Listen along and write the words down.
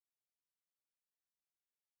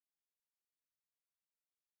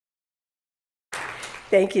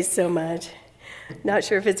Thank you so much. Not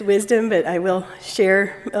sure if it's wisdom, but I will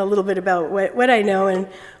share a little bit about what I know and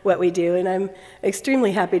what we do. And I'm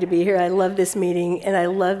extremely happy to be here. I love this meeting, and I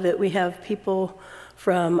love that we have people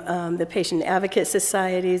from the patient advocate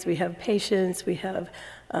societies. We have patients, we have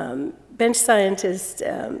bench scientists,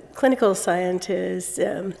 clinical scientists,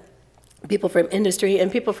 people from industry,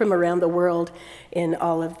 and people from around the world in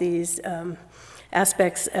all of these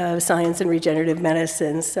aspects of science and regenerative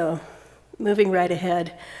medicine. So moving right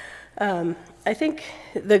ahead. I think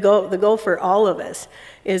the goal for all of us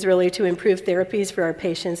is really to improve therapies for our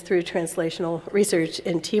patients through translational research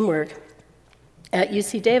and teamwork. At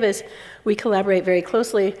UC Davis, we collaborate very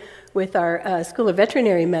closely with our School of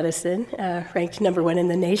Veterinary Medicine, ranked #1 in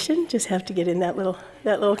the nation. Just have to get in that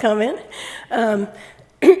little comment.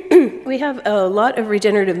 We have a lot of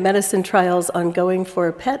regenerative medicine trials ongoing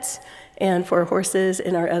for pets and for horses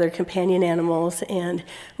and our other companion animals, and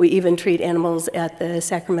we even treat animals at the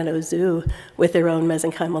Sacramento Zoo with their own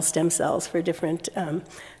mesenchymal stem cells for different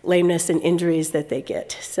lameness and injuries that they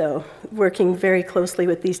get. So working very closely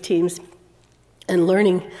with these teams and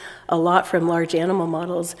learning a lot from large animal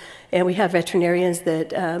models. And we have veterinarians that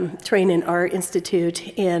train in our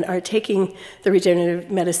institute and are taking the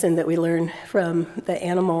regenerative medicine that we learn from the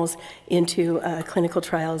animals into clinical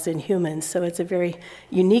trials in humans. So it's a very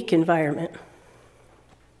unique environment.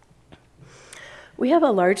 We have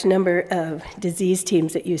a large number of disease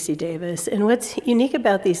teams at UC Davis, and what's unique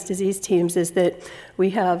about these disease teams is that we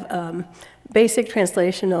have basic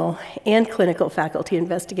translational and clinical faculty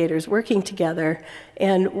investigators working together.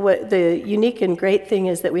 And what the unique and great thing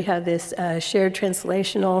is that we have this shared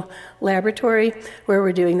translational laboratory where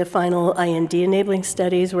we're doing the final IND-enabling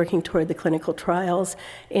studies, working toward the clinical trials.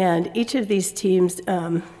 And each of these teams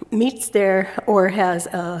meets there or has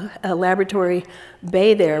a laboratory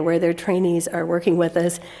bay there where their trainees are working with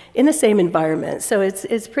us in the same environment. So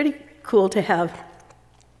it's pretty cool to have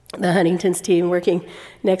the Huntington's team working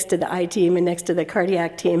next to the eye team and next to the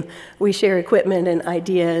cardiac team. We share equipment and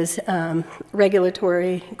ideas,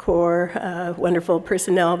 regulatory core, wonderful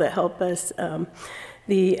personnel that help us.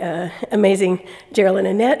 The amazing Geraldine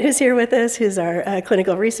Annette, who's here with us, who's our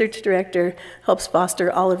clinical research director, helps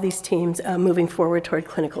foster all of these teams moving forward toward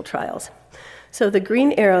clinical trials. So the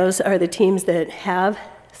green arrows are the teams that have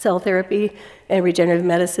cell therapy and regenerative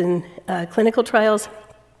medicine clinical trials,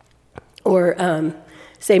 or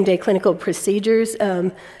same-day clinical procedures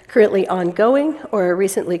currently ongoing or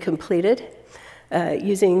recently completed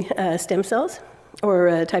using stem cells or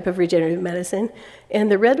a type of regenerative medicine.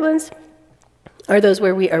 And the red ones are those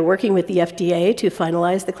where we are working with the FDA to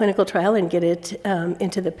finalize the clinical trial and get it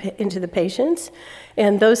into the patients.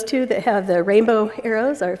 And those two that have the rainbow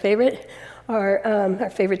arrows, our favorite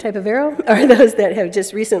type of arrow, are those that have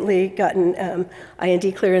just recently gotten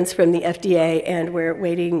IND clearance from the FDA, and we're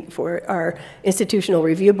waiting for our institutional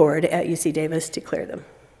review board at UC Davis to clear them.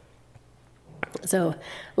 So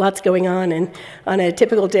lots going on, and on a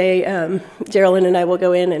typical day, Geraldine and I will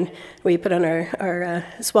go in and we put on our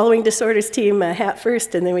swallowing disorders team hat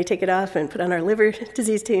first, and then we take it off and put on our liver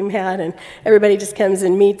disease team hat, and everybody just comes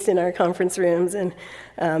and meets in our conference rooms, and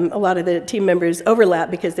a lot of the team members overlap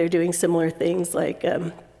because they're doing similar things, like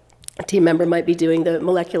a team member might be doing the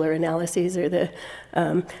molecular analyses or the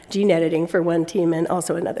gene editing for one team and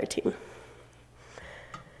also another team.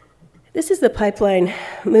 This is the pipeline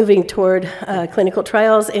moving toward clinical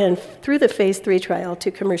trials and through the phase 3 trial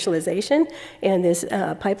to commercialization. And this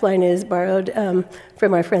pipeline is borrowed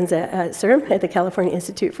from our friends at CIRM, at the California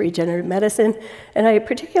Institute for Regenerative Medicine. And I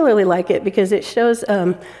particularly like it because it shows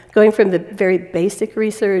going from the very basic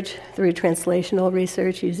research through translational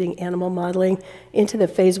research using animal modeling into the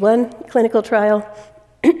phase 1 clinical trial,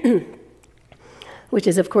 which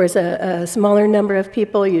is, of course, a smaller number of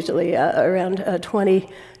people, usually around 20,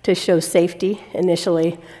 to show safety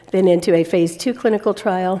initially, then into a phase 2 clinical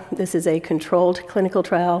trial. This is a controlled clinical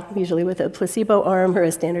trial, usually with a placebo arm or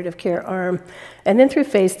a standard of care arm, and then through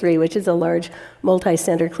phase 3, which is a large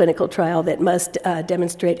multi-center clinical trial that must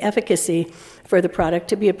demonstrate efficacy for the product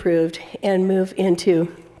to be approved and move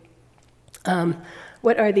into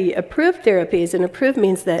what are the approved therapies. And approved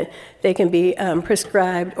means that they can be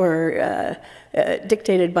prescribed or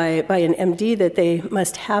dictated by an MD that they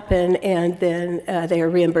must happen, and then they are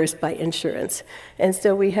reimbursed by insurance. And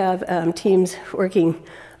so we have teams working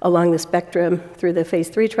along the spectrum through the phase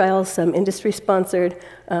 3 trials, some industry-sponsored,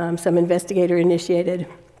 some investigator-initiated,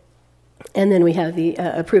 and then we have the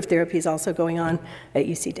approved therapies also going on at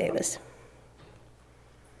UC Davis.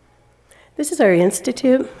 This is our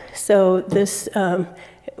institute. So this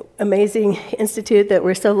amazing institute that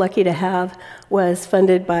we're so lucky to have was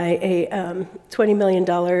funded by a $20 million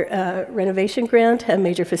renovation grant, a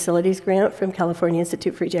major facilities grant from California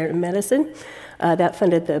Institute for Regenerative Medicine. That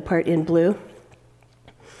funded the part in blue.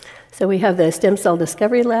 So we have the Stem Cell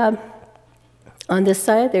Discovery Lab. On this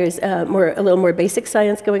side, there's a little more basic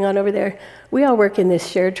science going on over there. We all work in this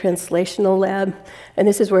shared translational lab, and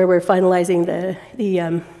this is where we're finalizing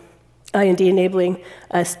the IND-enabling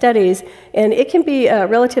studies, and it can be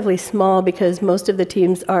relatively small because most of the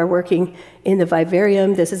teams are working in the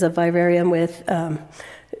vivarium. This is a vivarium with,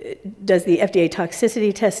 does the FDA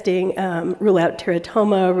toxicity testing, rule out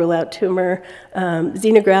teratoma, rule out tumor,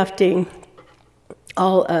 xenografting,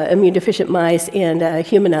 all immune-deficient mice and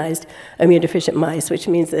humanized immune-deficient mice, which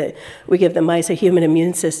means that we give the mice a human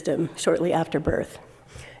immune system shortly after birth.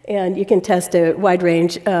 And you can test a wide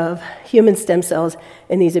range of human stem cells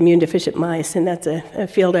in these immune-deficient mice, and that's a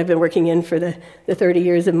field I've been working in for the 30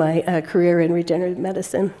 years of my career in regenerative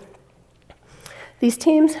medicine. These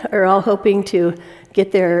teams are all hoping to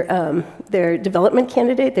get their development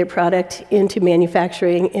candidate, their product, into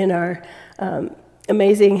manufacturing in our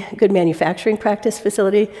amazing good manufacturing practice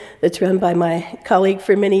facility that's run by my colleague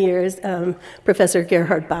for many years, Professor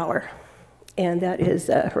Gerhard Bauer. And that is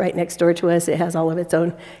right next door to us. It has all of its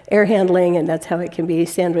own air handling, and that's how it can be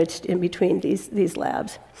sandwiched in between these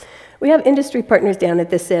labs. We have industry partners down at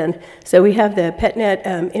this end. So we have the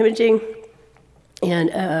PetNet imaging and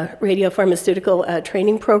radiopharmaceutical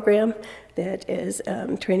training program that is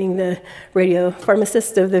training the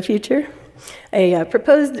radiopharmacists of the future. A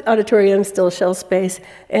proposed auditorium, still shell space,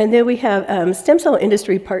 and then we have stem cell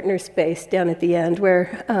industry partner space down at the end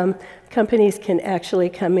where companies can actually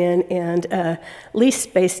come in and lease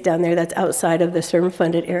space down there that's outside of the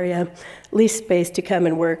CERM-funded area, lease space to come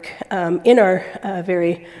and work in our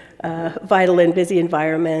very vital and busy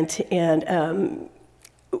environment and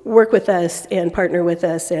work with us and partner with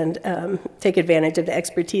us and take advantage of the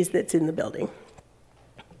expertise that's in the building.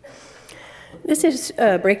 This is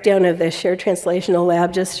a breakdown of the shared translational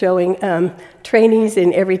lab, just showing trainees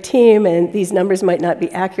in every team, and these numbers might not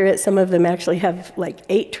be accurate. Some of them actually have like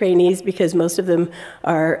 8 trainees because most of them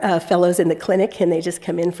are fellows in the clinic and they just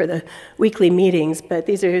come in for the weekly meetings, but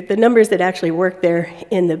these are the numbers that actually work there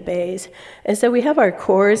in the bays. And so we have our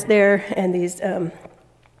cores there, and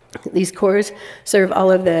these cores serve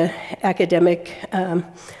all of the academic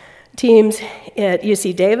teams at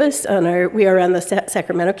UC Davis. We are on the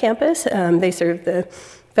Sacramento campus. They serve the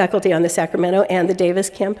faculty on the Sacramento and the Davis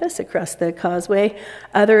campus across the causeway.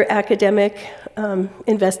 Other academic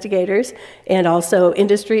investigators and also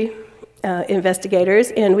industry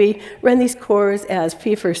investigators, and we run these cores as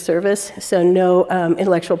fee-for-service, so no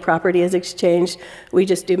intellectual property is exchanged. We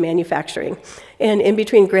just do manufacturing. And in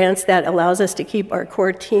between grants, that allows us to keep our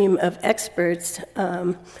core team of experts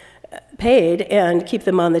paid and keep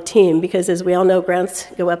them on the team, because as we all know, grants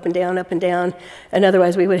go up and down, and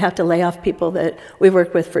otherwise we would have to lay off people that we've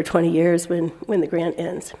worked with for 20 years when the grant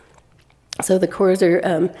ends. So the cores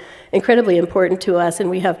are incredibly important to us, and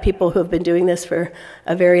we have people who have been doing this for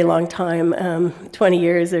a very long time, 20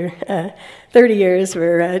 years or 30 years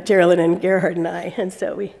for Geraldine and Gerhard and I, and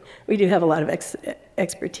so we do have a lot of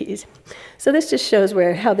expertise. So this just shows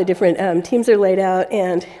how the different teams are laid out,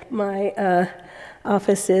 and my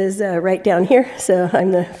office is right down here, so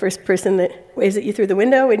I'm the first person that waves at you through the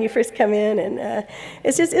window when you first come in, and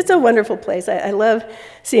it's a wonderful place. I love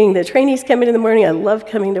seeing the trainees come in the morning. I love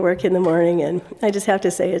coming to work in the morning, and I just have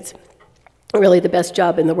to say it's really the best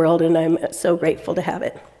job in the world, and I'm so grateful to have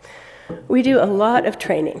it. We do a lot of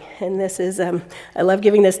training, and this is, I love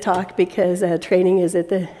giving this talk because training is at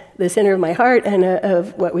the center of my heart and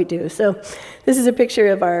of what we do. So this is a picture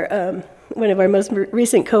of our one of our most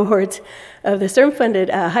recent cohorts of the CERM-funded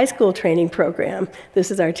high school training program. This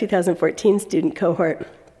is our 2014 student cohort.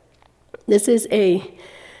 This is a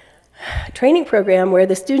training program where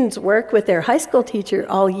the students work with their high school teacher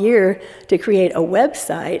all year to create a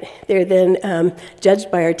website. They're then judged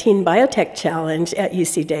by our Teen Biotech Challenge at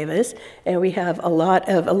UC Davis, and we have a lot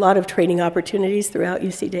of training opportunities throughout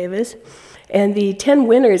UC Davis. And the 10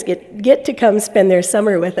 winners get to come spend their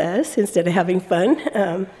summer with us instead of having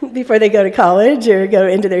fun before they go to college or go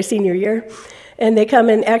into their senior year. And they come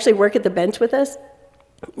and actually work at the bench with us.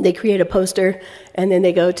 They create a poster, and then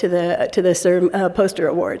they go to the CERM Poster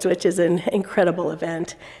Awards, which is an incredible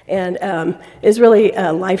event and is really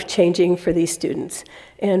life-changing for these students.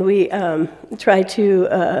 And we try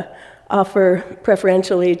to offer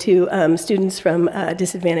preferentially to students from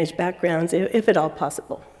disadvantaged backgrounds, if at all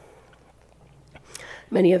possible.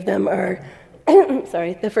 Many of them are,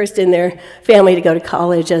 the first in their family to go to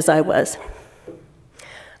college, as I was.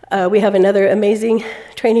 We have another amazing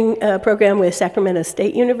training program with Sacramento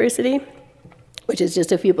State University, which is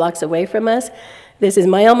just a few blocks away from us. This is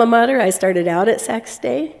my alma mater. I started out at Sac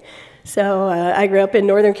State. So I grew up in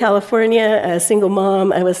Northern California, a single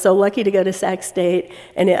mom. I was so lucky to go to Sac State,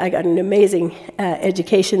 and I got an amazing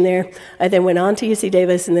education there. I then went on to UC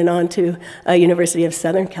Davis and then on to University of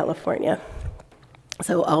Southern California.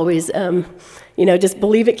 So always, just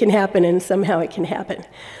believe it can happen, and somehow it can happen.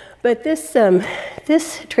 But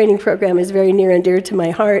this training program is very near and dear to my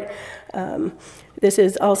heart. This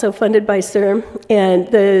is also funded by CIRM, and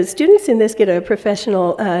the students in this get a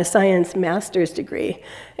professional science master's degree.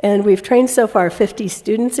 And we've trained so far 50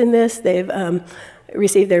 students in this. They've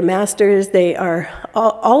received their master's. They are,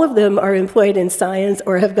 all of them are employed in science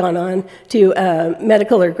or have gone on to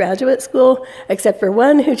medical or graduate school, except for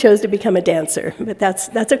one who chose to become a dancer. But that's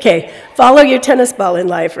okay. Follow your tennis ball in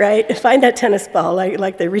life, right? Find that tennis ball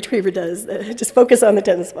like the retriever does. Just focus on the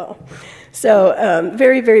tennis ball. So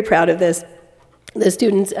very, very proud of this. The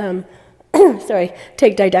students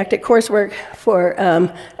take didactic coursework for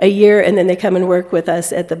a year, and then they come and work with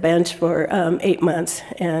us at the bench for 8 months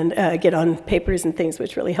and get on papers and things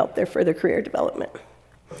which really help their further career development.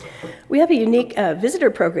 We have a unique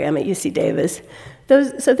visitor program at UC Davis.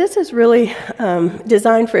 So this is really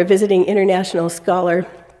designed for a visiting international scholar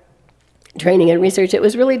training and research. It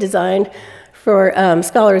was really designed for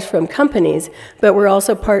scholars from companies, but we're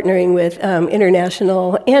also partnering with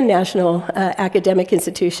international and national academic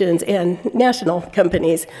institutions and national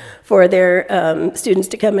companies for their students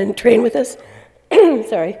to come and train with us.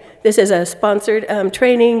 Sorry. This is a sponsored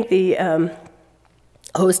training. The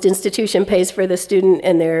host institution pays for the student,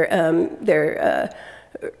 and their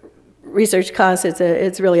research costs,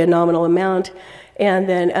 it's really a nominal amount. And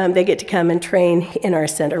then they get to come and train in our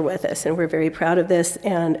center with us, and we're very proud of this.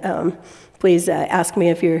 And please ask me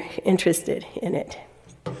if you're interested in it.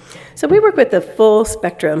 So we work with the full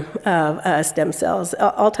spectrum of stem cells,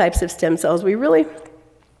 all types of stem cells. We really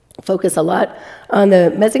focus a lot on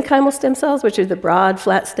the mesenchymal stem cells, which are the broad,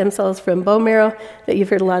 flat stem cells from bone marrow that you've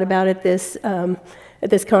heard a lot about at this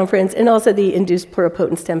conference, and also the induced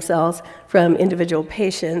pluripotent stem cells from individual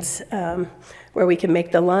patients, where we can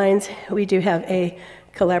make the lines. We do have a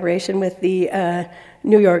collaboration with the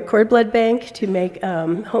New York Cord Blood Bank to make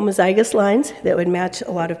homozygous lines that would match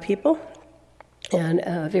a lot of people, and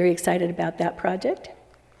very excited about that project.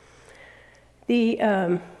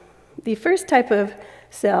 The first type of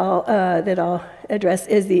cell that I'll address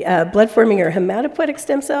is the blood-forming or hematopoietic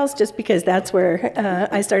stem cells, just because that's where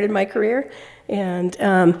I started my career. And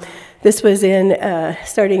this was in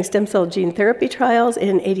starting stem cell gene therapy trials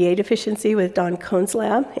in ADA deficiency with Don Cohn's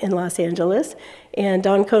lab in Los Angeles. And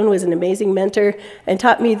Don Cohn was an amazing mentor and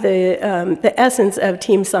taught me the essence of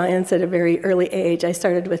team science at a very early age. I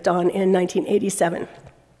started with Don in 1987.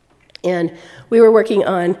 And we were working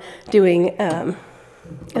on doing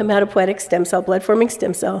hematopoietic stem cell, blood-forming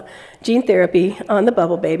stem cell gene therapy on the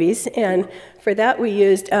bubble babies. And for that, we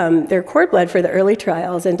used their cord blood for the early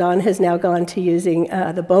trials, and Don has now gone to using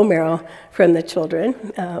the bone marrow from the children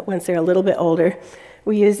once they're a little bit older.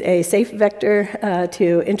 We use a safe vector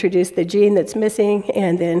to introduce the gene that's missing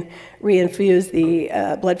and then reinfuse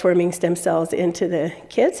the blood-forming stem cells into the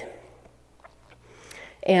kids.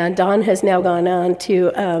 And Don has now gone on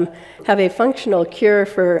to have a functional cure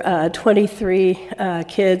for 23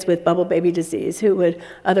 kids with bubble baby disease who would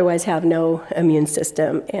otherwise have no immune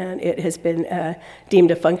system, and it has been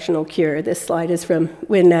deemed a functional cure. This slide is from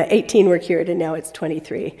when 18 were cured, and now it's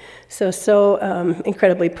 23. So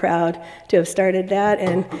incredibly proud to have started that,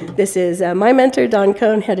 and this is my mentor, Don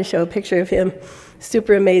Cohn. Had to show a picture of him.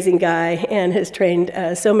 Super amazing guy, and has trained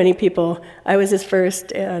so many people. I was his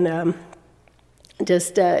first, and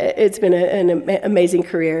it's been an amazing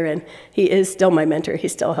career, and he is still my mentor. He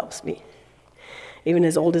still helps me, even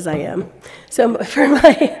as old as I am. So for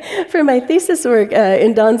my thesis work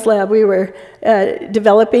in Don's lab, we were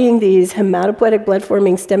developing these hematopoietic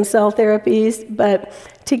blood-forming stem cell therapies, but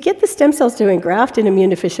to get the stem cells to engraft in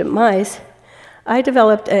immune-deficient mice, I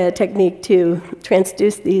developed a technique to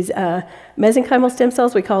transduce these mesenchymal stem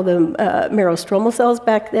cells. We call them merostromal cells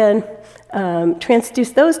back then.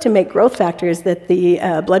 Transduce those to make growth factors that the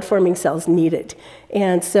blood-forming cells needed.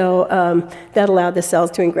 And so that allowed the cells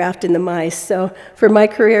to engraft in the mice. So for my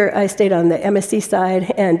career, I stayed on the MSC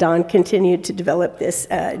side, and Don continued to develop this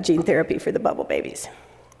gene therapy for the bubble babies.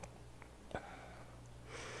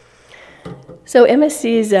 So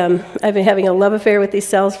MSCs, I've been having a love affair with these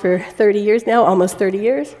cells for 30 years now, almost 30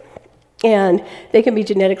 years. And they can be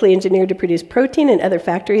genetically engineered to produce protein and other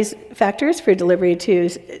factors for delivery to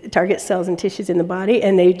target cells and tissues in the body,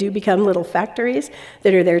 and they do become little factories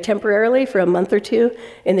that are there temporarily for a month or two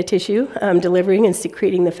in the tissue, delivering and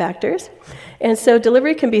secreting the factors. And so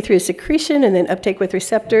delivery can be through secretion and then uptake with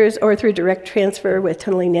receptors, or through direct transfer with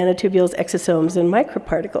tunneling nanotubules, exosomes, and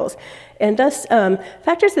microparticles. And thus,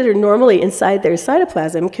 factors that are normally inside their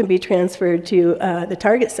cytoplasm can be transferred to the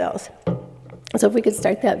target cells. So if we could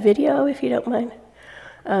start that video, if you don't mind.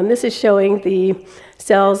 This is showing the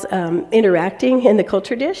cells interacting in the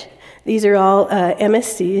culture dish. These are all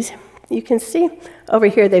MSCs. You can see over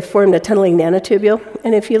here they've formed a tunneling nanotubule.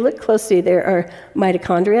 And if you look closely, there are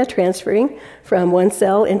mitochondria transferring from one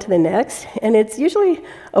cell into the next. And it's usually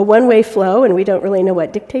a one-way flow, and we don't really know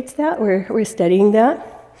what dictates that. We're studying that.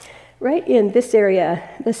 Right in this area,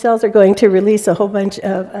 the cells are going to release a whole bunch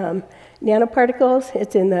of nanoparticles.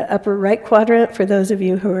 It's in the upper right quadrant for those of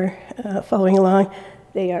you who are following along.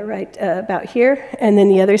 They are right about here, and then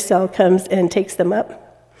the other cell comes and takes them up.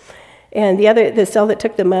 And the cell that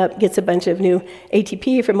took them up gets a bunch of new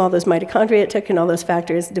ATP from all those mitochondria it took and all those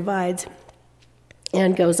factors, divides,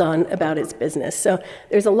 and goes on about its business. So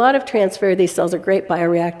there's a lot of transfer. These cells are great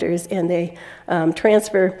bioreactors, and they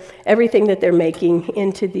transfer everything that they're making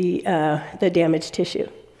into the damaged tissue.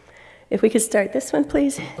 If we could start this one,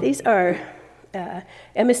 please. These are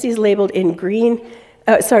MSCs labeled in green,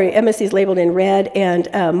 MSCs labeled in red, and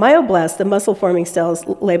myoblasts, the muscle-forming cells,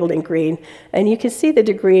 labeled in green. And you can see the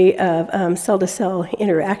degree of cell-to-cell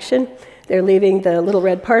interaction. They're leaving the little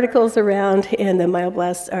red particles around, and the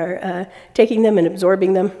myoblasts are taking them and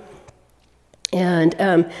absorbing them.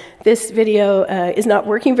 And this video is not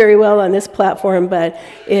working very well on this platform, but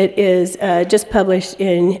it is just published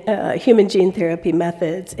in Human Gene Therapy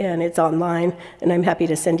Methods, and it's online. And I'm happy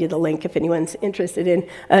to send you the link if anyone's interested in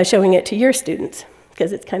showing it to your students,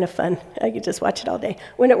 because it's kind of fun. I could just watch it all day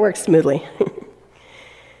when it works smoothly.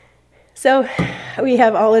 So we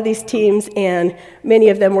have all of these teams, and many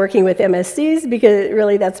of them working with MSCs, because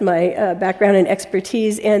really that's my background and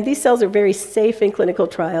expertise. And these cells are very safe in clinical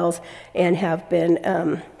trials and have been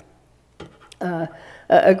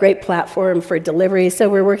a great platform for delivery. So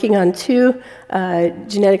we're working on two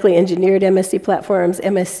genetically engineered MSC platforms,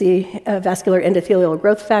 MSC vascular endothelial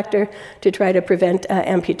growth factor to try to prevent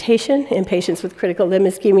amputation in patients with critical limb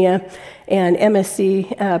ischemia, and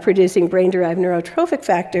MSC producing brain-derived neurotrophic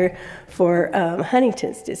factor for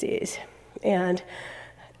Huntington's disease. And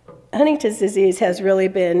Huntington's disease has really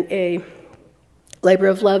been a labor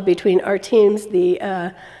of love between our teams,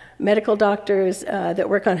 the medical doctors that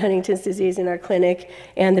work on Huntington's disease in our clinic,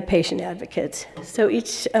 and the patient advocates. So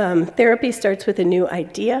each therapy starts with a new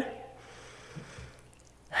idea.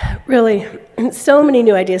 Really, so many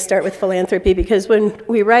new ideas start with philanthropy, because when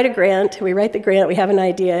we write the grant, we have an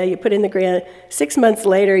idea, you put in the grant, 6 months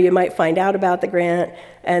later you might find out about the grant,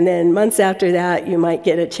 and then months after that you might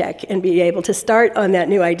get a check and be able to start on that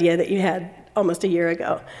new idea that you had almost a year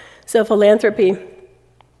ago. So philanthropy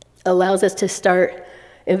allows us to start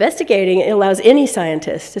investigating. It allows any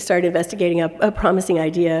scientist to start investigating a promising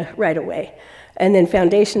idea right away. And then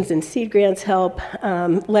foundations and seed grants help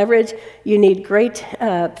leverage. You need great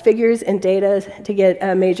figures and data to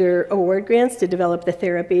get major award grants to develop the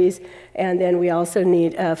therapies. And then we also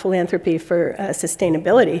need philanthropy for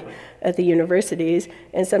sustainability at the universities.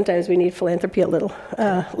 And sometimes we need philanthropy a little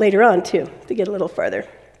later on, too, to get a little farther.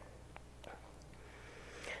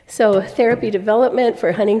 So therapy development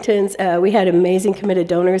for Huntington's, we had amazing committed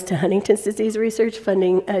donors to Huntington's disease research,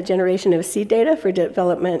 funding a generation of seed data for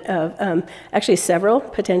development of actually several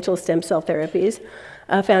potential stem cell therapies.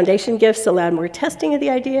 Foundation gifts allowed more testing of the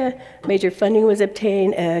idea. Major funding was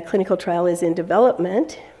obtained. A clinical trial is in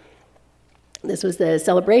development. This was the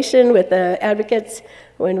celebration with the advocates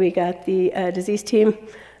when we got the disease team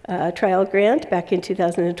trial grant back in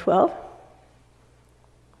 2012.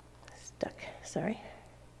 Stuck, sorry.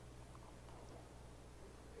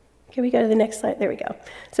 Can we go to the next slide? There we go.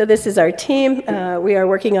 So this is our team. We are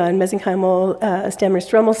working on mesenchymal stem or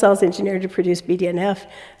stromal cells engineered to produce BDNF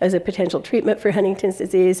as a potential treatment for Huntington's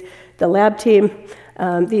disease. The lab team,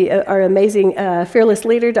 our amazing fearless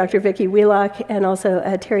leader, Dr. Vicki Wheelock, and also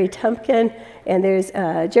Terry Tumpkin. And there's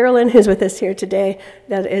Geraldine, who's with us here today.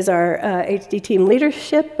 That is our HD team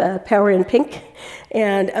leadership, Power in Pink.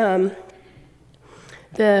 And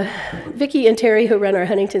Vicki and Terry, who run our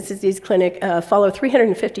Huntington's disease clinic, follow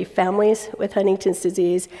 350 families with Huntington's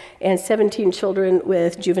disease and 17 children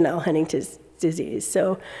with juvenile Huntington's disease.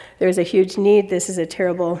 So there's a huge need. This is a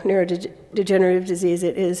terrible neurodegenerative disease.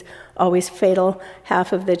 It is always fatal.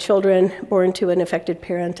 Half of the children born to an affected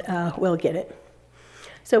parent will get it.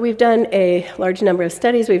 So we've done a large number of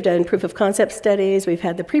studies. We've done proof of concept studies. We've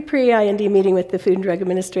had the pre-IND meeting with the Food and Drug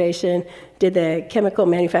Administration, did the chemical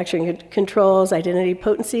manufacturing controls, identity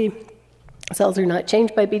potency. Cells are not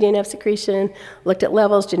changed by BDNF secretion, looked at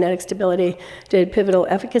levels, genetic stability, did pivotal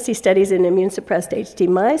efficacy studies in immune-suppressed HT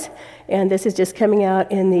mice, and this is just coming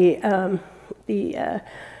out in the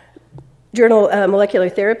journal Molecular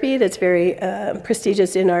Therapy that's very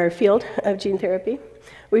prestigious in our field of gene therapy.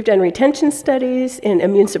 We've done retention studies in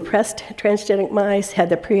immune-suppressed transgenic mice, had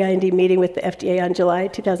the pre-IND meeting with the FDA on July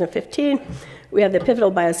 2015. We have the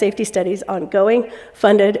pivotal biosafety studies ongoing,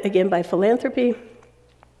 funded again by philanthropy,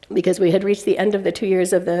 because we had reached the end of the 2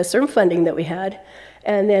 years of the CIRM funding that we had.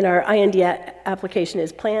 And then our IND application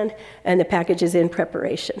is planned, and the package is in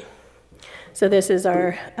preparation. So this is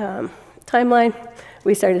our timeline.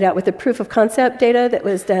 We started out with the proof of concept data that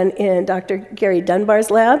was done in Dr. Gary Dunbar's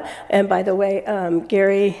lab. And by the way,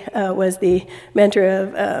 Gary was the mentor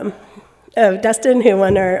of Dustin, who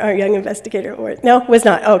won our Young Investigator Award. No, was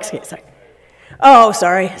not. Oh, excuse me, sorry. Oh,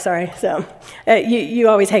 sorry. So you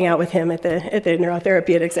always hang out with him at the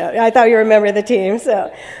neurotherapeutics. I thought you remember the team.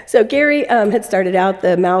 So Gary had started out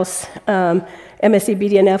the mouse MSC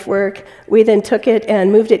BDNF work. We then took it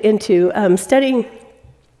and moved it into studying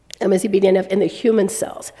MSC BDNF in the human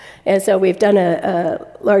cells. And so we've done a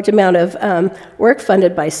large amount of work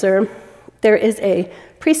funded by CIRM. There is a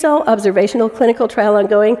pre-cell observational clinical trial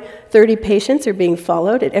ongoing. 30 patients are being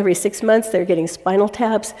followed. At every 6 months, they're getting spinal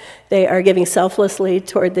taps. They are giving selflessly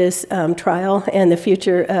toward this trial and the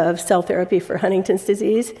future of cell therapy for Huntington's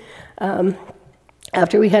disease.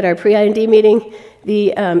 After we had our pre-IND meeting,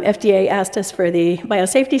 the FDA asked us for the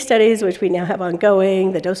biosafety studies, which we now have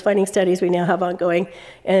ongoing, the dose-finding studies we now have ongoing,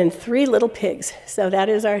 and 3 little pigs. So that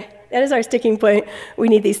is our sticking point. We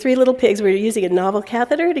need these 3 little pigs. We're using a novel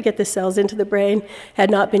catheter to get the cells into the brain. Had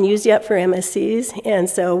not been used yet for MSCs, and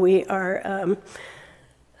so we are,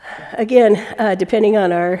 again, depending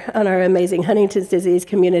on our amazing Huntington's disease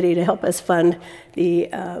community to help us fund the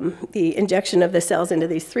injection of the cells into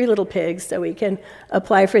these 3 little pigs so we can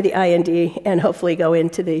apply for the IND and hopefully go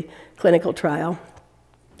into the clinical trial.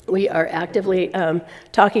 We are actively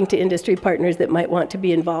talking to industry partners that might want to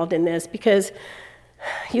be involved in this, because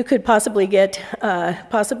you could possibly get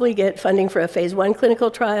funding for a phase 1 clinical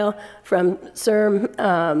trial from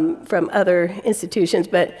CIRM, from other institutions,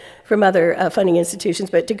 but from other funding institutions.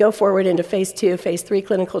 But to go forward into phase 2, phase 3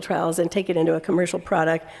 clinical trials and take it into a commercial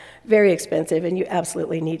product, very expensive, and you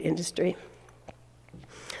absolutely need industry.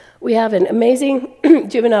 We have an amazing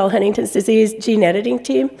juvenile Huntington's disease gene editing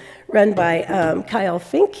team run by Kyle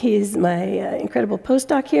Fink. He's my incredible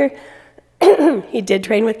postdoc here. He did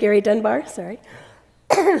train with Gary Dunbar, sorry.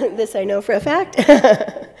 This I know for a fact.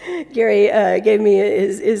 Gary gave me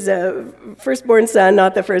his firstborn son,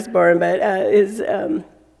 not the firstborn, but his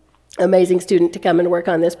amazing student to come and work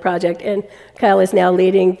on this project. And Kyle is now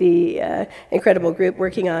leading the incredible group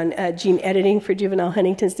working on gene editing for juvenile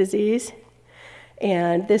Huntington's disease.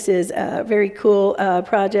 And this is a very cool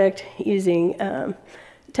project using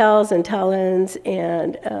tals and talons,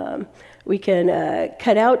 and we can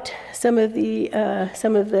cut out some of the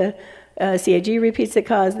CAG repeats that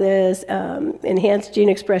cause this, enhance gene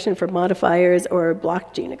expression for modifiers, or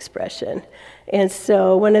block gene expression. And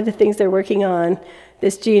so one of the things they're working on,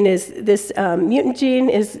 this mutant gene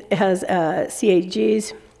has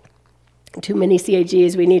CAGs, too many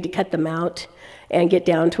CAGs. We need to cut them out and get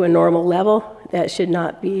down to a normal level that should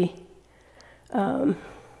not be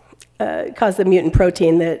cause the mutant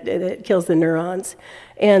protein that kills the neurons.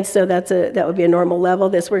 And so that would be a normal level.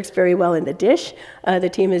 This works very well in the dish. The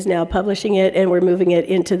team is now publishing it, and we're moving it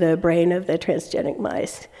into the brain of the transgenic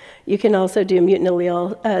mice. You can also do mutant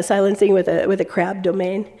allele silencing with a crab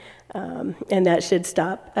domain, and that should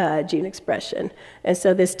stop gene expression. And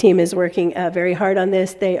so this team is working very hard on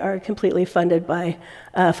this. They are completely funded by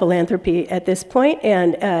philanthropy at this point,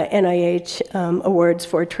 and NIH awards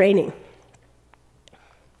for training.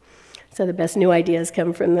 So the best new ideas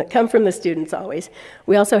come from the students always.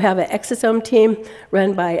 We also have an exosome team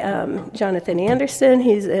run by Jonathan Anderson.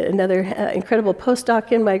 He's another incredible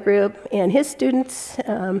postdoc in my group, and his students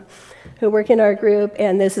who work in our group.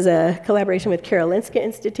 And this is a collaboration with Karolinska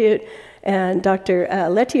Institute and Dr.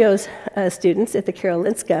 Letio's students at the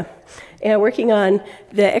Karolinska, and working on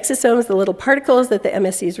the exosomes, the little particles that the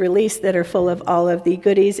MSCs release that are full of all of the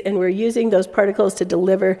goodies, and we're using those particles to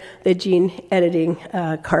deliver the gene editing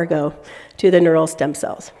cargo to the neural stem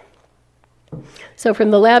cells. So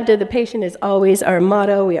from the lab to the patient is always our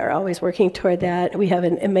motto. We are always working toward that. We have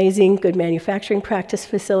an amazing, good manufacturing practice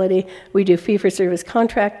facility. We do fee-for-service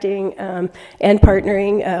contracting and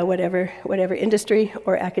partnering, whatever industry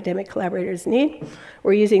or academic collaborators need.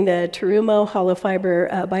 We're using the Terumo hollow fiber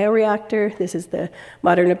bioreactor. This is the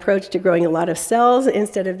modern approach to growing a lot of cells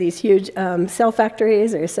instead of these huge cell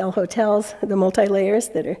factories or cell hotels, the multi-layers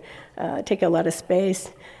that take a lot of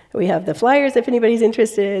space. We have the flyers if anybody's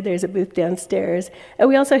interested. There's a booth downstairs. And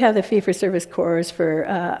we also have the fee-for-service cores for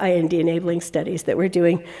IND-enabling studies that we're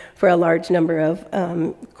doing for a large number of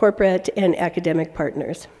corporate and academic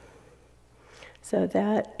partners. So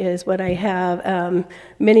that is what I have.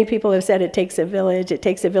 Many people have said it takes a village. It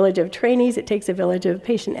takes a village of trainees. It takes a village of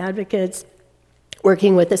patient advocates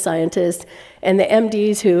working with the scientists and the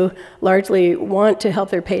MDs who largely want to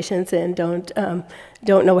help their patients and don't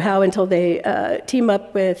know how until they team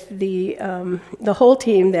up with the whole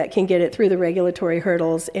team that can get it through the regulatory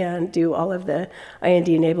hurdles and do all of the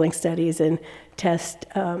IND-enabling studies and test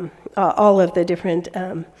all of the different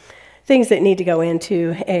things that need to go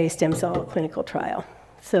into a stem cell clinical trial.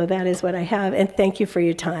 So that is what I have, and thank you for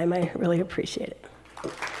your time. I really appreciate it.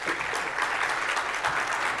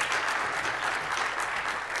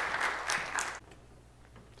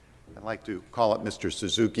 I'd like to call up Mr.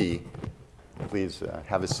 Suzuki. Please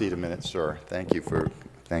have a seat a minute, sir. Thank you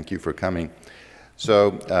for coming.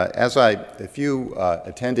 So, if you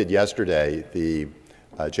attended yesterday the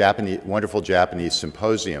wonderful Japanese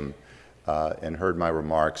symposium and heard my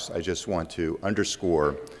remarks, I just want to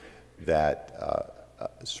underscore that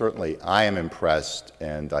certainly I am impressed,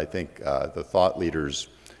 and I think the thought leaders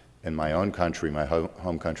in my own country, my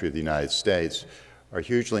home country of the United States, are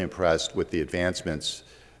hugely impressed with the advancements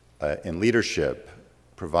in leadership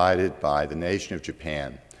provided by the nation of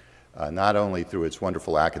Japan, not only through its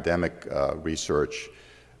wonderful academic research.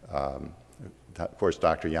 Of course,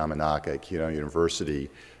 Dr. Yamanaka at Kyoto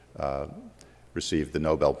University received the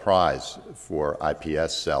Nobel Prize for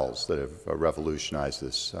iPS cells that have revolutionized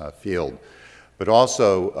this field, but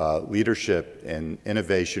also leadership in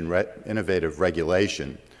innovative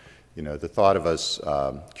regulation. You know, the thought of us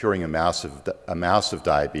curing a mouse of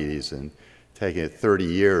diabetes and taking it 30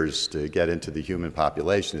 years to get into the human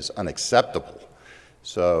population is unacceptable.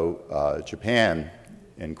 So Japan,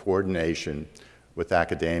 in coordination with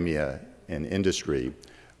academia and industry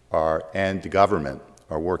and the government,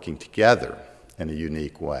 are working together in a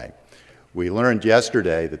unique way. We learned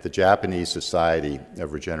yesterday that the Japanese Society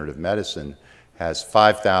of Regenerative Medicine has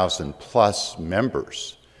 5,000 plus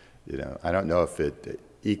members. You know, I don't know if it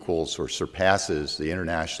equals or surpasses the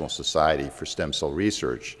International Society for Stem Cell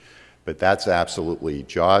Research, but that's absolutely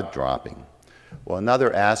jaw-dropping. Well,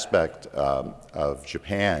 another aspect of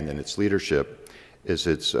Japan and its leadership is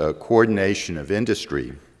its coordination of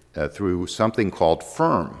industry through something called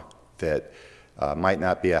FIRM that might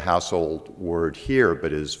not be a household word here,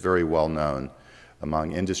 but is very well known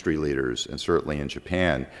among industry leaders and certainly in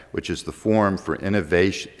Japan, which is the Forum for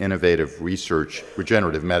Innovative Research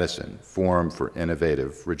Regenerative Medicine, Forum for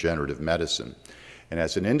Innovative Regenerative Medicine. And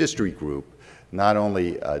as an industry group, not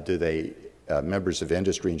only do members of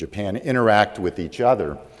industry in Japan interact with each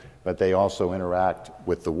other, but they also interact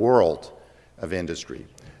with the world of industry.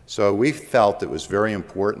 So we felt it was very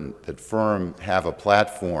important that FIRM have a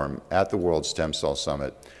platform at the World Stem Cell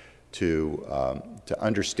Summit to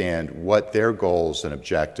understand what their goals and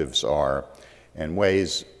objectives are and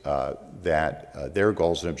ways that their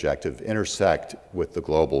goals and objectives intersect with the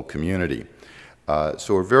global community.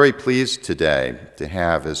 So we're very pleased today to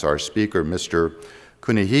have as our speaker Mr.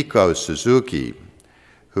 Kunihiko Suzuki,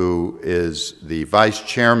 who is the Vice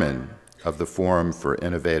Chairman of the Forum for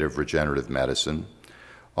Innovative Regenerative Medicine.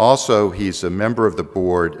 Also, he's a member of the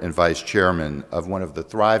board and Vice Chairman of one of the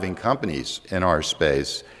thriving companies in our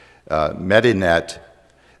space, Medinet,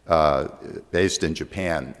 based in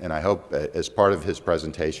Japan. And I hope as part of his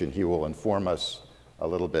presentation he will inform us a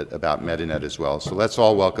little bit about Medinet as well. So let's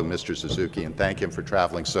all welcome Mr. Suzuki and thank him for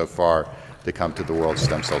traveling so far to come to the World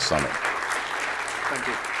Stem Cell Summit. Thank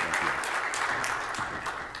you.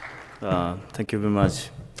 Thank you very much.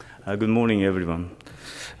 Good morning, everyone.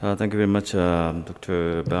 Thank you very much,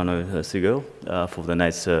 Dr. Bernard Siegel, for the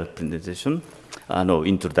nice presentation,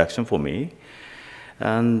 introduction for me.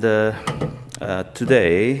 And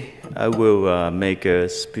today, I will make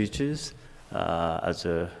speeches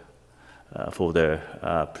for the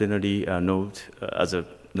plenary note as a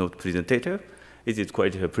note presenter. It is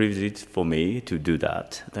quite a privilege for me to do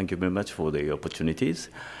that. Thank you very much for the opportunities.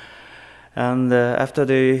 And after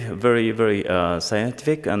the very, very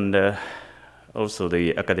scientific and also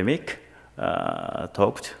the academic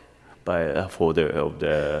talked for the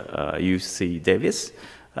UC Davis.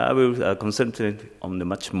 I will concentrate on the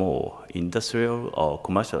much more industrial or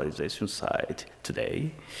commercialization side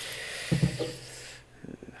today.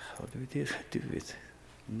 How do we do it?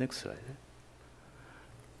 Next slide.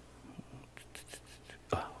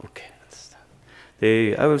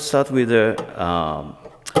 Okay. I will start with a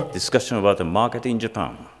discussion about the market in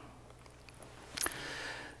Japan.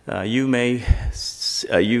 You may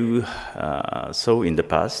saw in the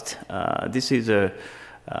past, this is a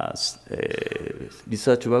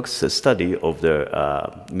research works study of the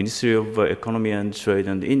Ministry of Economy and Trade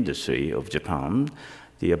and Industry of Japan,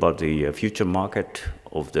 about the future market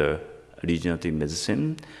of the regenerative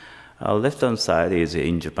medicine. Left-hand side is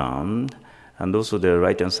in Japan, and also the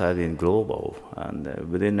right-hand side in global. And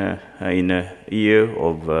in a year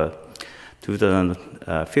of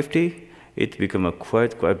 2050, it become a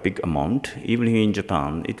quite big amount. Even here in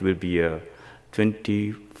Japan, it will be a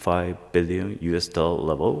 25 billion US dollar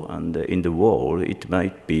level, and in the world, it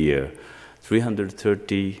might be a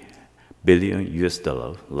 330 billion US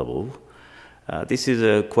dollar level. This is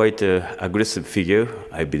a quite aggressive figure,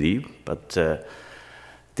 I believe, but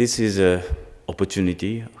this is an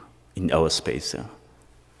opportunity in our space.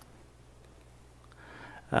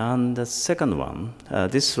 And the second one,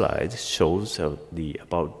 this slide shows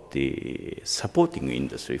about the supporting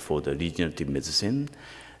industry for the regenerative medicine.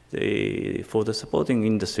 For the supporting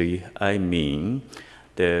industry, I mean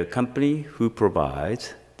the company who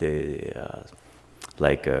provides the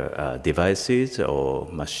devices or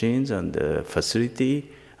machines and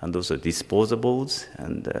facility, and also disposables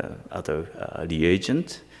and other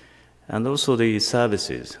reagents, and also the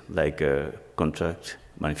services like contract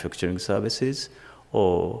manufacturing services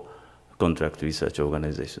or contract research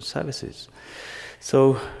organization services.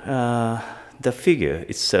 So the figure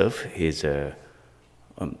itself is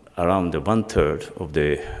around 1/3 of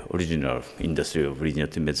the original industry of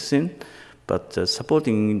regenerative medicine, but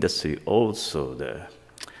supporting industry also the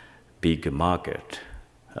big market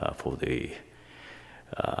for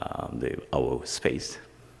our space.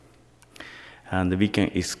 And we can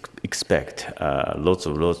expect lots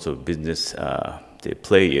of business the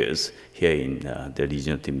players here in the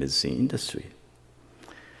regenerative medicine industry.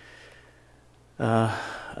 I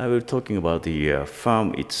will talking about the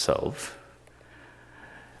firm itself.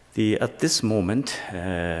 At this moment,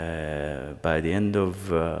 by the end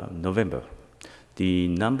of November, the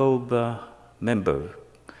number of members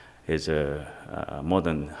is more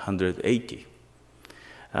than 180.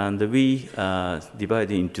 And we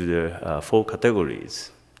divide into the 4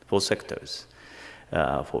 categories, 4 sectors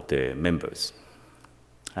for the members.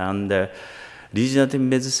 And regenerative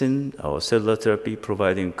medicine or cellular therapy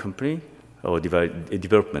providing company or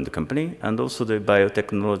development company, and also the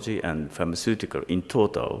biotechnology and pharmaceutical in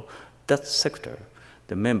total, that sector,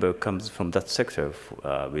 the member comes from that sector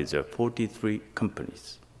with 43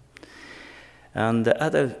 companies. And the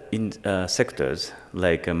other sectors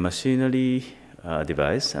like machinery,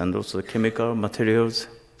 device, and also the chemical materials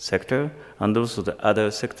sector, and also the other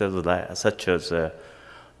sectors such as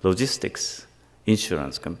logistics,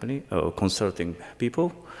 insurance company, or consulting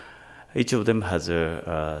people. Each of them has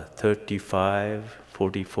 35,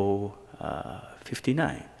 44,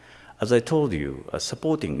 59. As I told you, a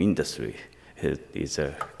supporting industry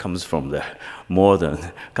comes from the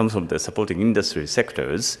supporting industry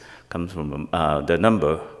sectors. Comes from the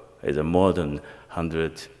number is more than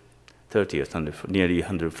 130 or nearly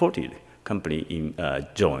 140 company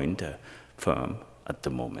joined firm at the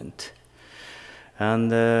moment.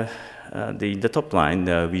 And the top line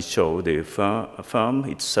we show the firm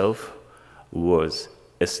itself was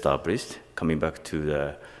established coming back to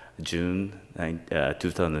the June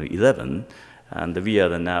 2011, and we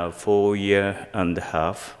are now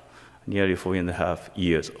nearly 4.5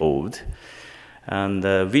 years old. And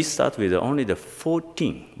we start with only the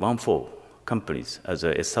 14 companies as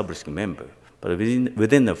an established member, but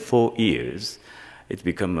within the 4 years, it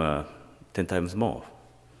become 10 times more,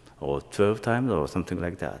 or 12 times, or something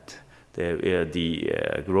like that.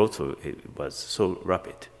 The growth was so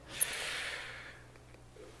rapid.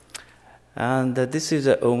 And this is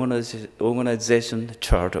an organization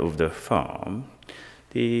chart of the firm.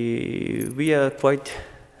 We are quite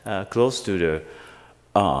close to the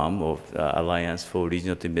arm of Alliance for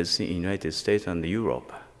Regenerative Medicine in the United States and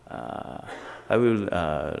Europe. I will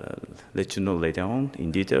let you know later on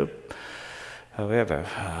in detail. However,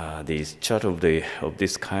 this chart of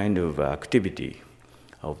this kind of activity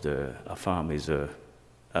of the firm is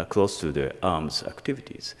close to the arms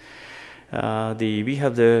activities. We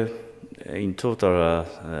have in total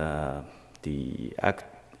the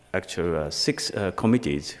actual 6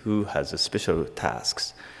 committees who has special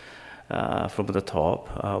tasks. from the top.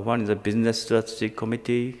 One is a Business Strategy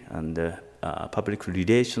Committee, and the Public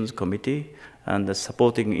Relations Committee, and the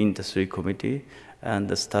Supporting Industry Committee, and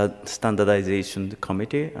the Standardization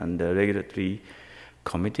Committee, and the Regulatory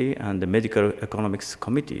Committee, and the Medical Economics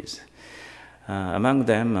Committees. Among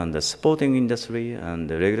them, and the Supporting Industry, and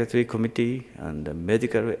the Regulatory Committee, and the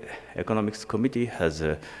Medical Economics Committee has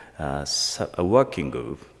a working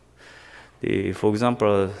group. For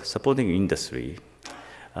example, Supporting Industry,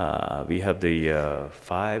 we have the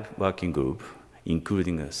 5 working group,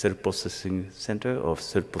 including a self-processing center or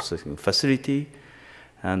self-processing facility,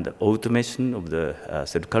 and automation of the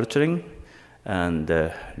cell culturing, and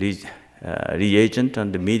reagent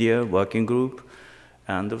and the media working group,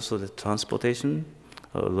 and also the transportation,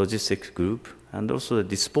 logistics group, and also the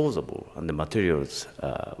disposable and the materials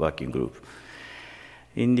working group.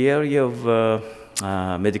 In the area of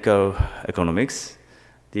medical economics,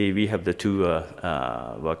 we have the 2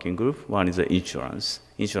 working groups. One is the insurance.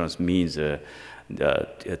 Insurance means 2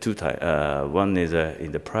 types. One is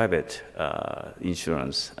in the private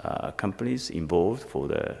insurance companies involved for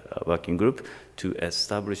the working group to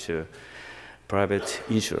establish a private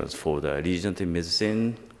insurance for the regenerative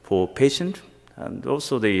medicine for patients, and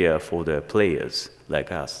also for the players like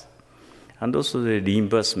us. And also the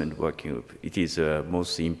reimbursement working group. It is the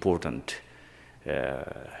most important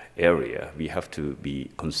area we have to be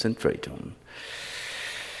concentrate on.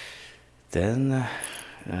 Then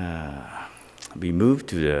we move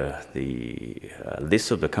to the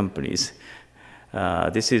list of the companies.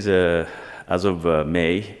 This is as of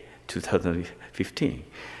May 2015.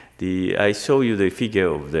 I show you the figure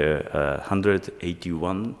of the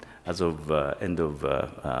 181 as of end of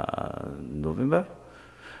November.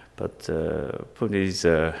 But point is,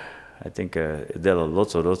 I think there are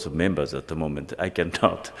lots of members at the moment. I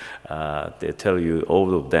cannot tell you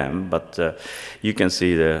all of them, but you can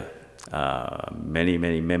see the many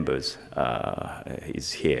members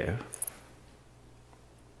is here.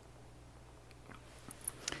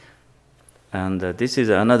 And this is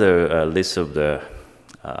another list of the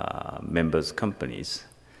members companies.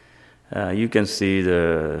 You can see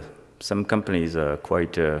some companies are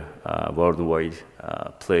quite worldwide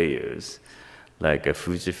players, like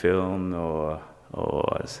Fujifilm or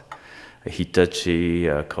Hitachi,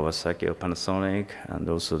 Kawasaki, or Panasonic, and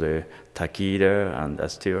also the Takeda and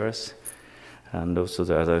Asteras, and also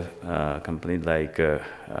the other companies like the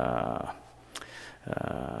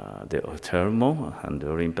Thermo and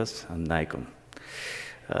Olympus and Nikon.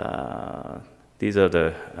 These are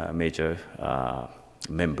the major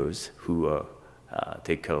members who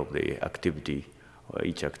take care of the activity, or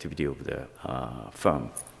each activity of the firm.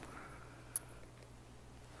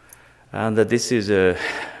 And this is the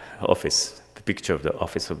office, the picture of the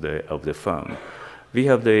office of the firm. We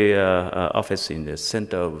have the office in the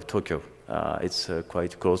center of Tokyo. It's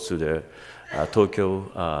quite close to the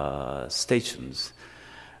Tokyo stations.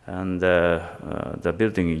 And the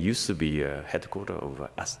building used to be a headquarters of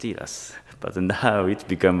Asteras, but now it's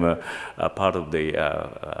become a part of the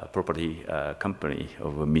property company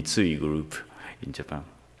of Mitsui Group in Japan.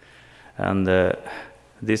 And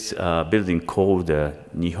this building called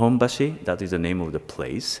Nihonbashi, that is the name of the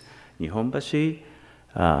place. Nihonbashi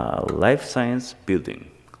Life Science Building.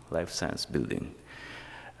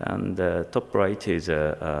 And the top right is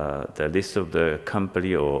the list of the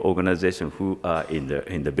company or organization who are in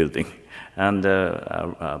the building. And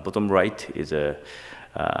bottom right is the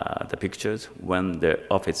pictures when the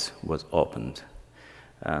office was opened.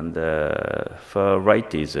 And far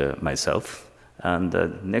right is myself. And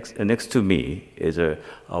next to me is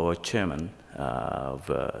our chairman of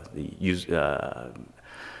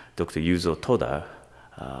Dr. Yuzo Toda,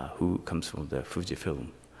 who comes from the Fujifilm.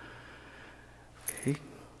 Okay.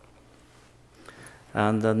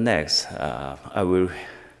 And next, I will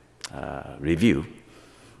review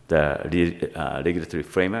the regulatory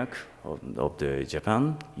framework of the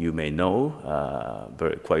Japan. You may know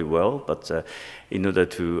quite well, but in order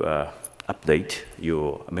to update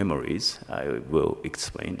your memories, I will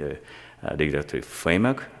explain the regulatory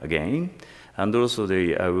framework again, and also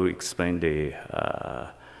I will explain the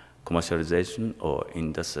commercialization or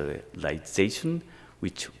industrialization,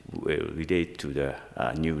 which will relate to the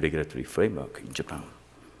new regulatory framework in Japan.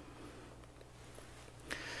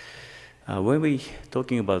 When we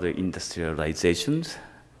talking about the industrializations,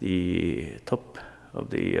 the top of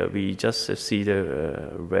the we just see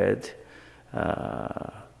the red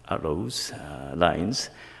arrows, lines,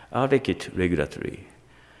 are regulatory.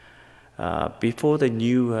 Before the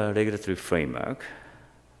new regulatory framework,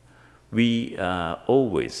 we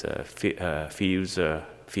always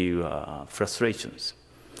feel frustrations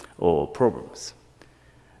or problems.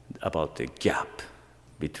 about the gap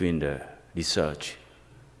between the research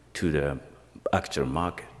to the actual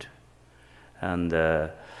market. And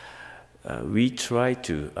we try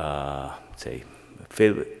to, say,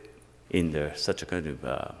 fill in such a kind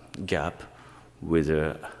of gap with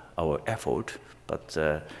our effort, but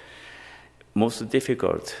most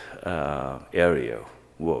difficult area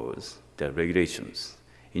was the regulations.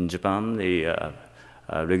 In Japan, the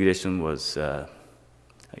regulation was,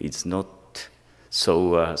 it's not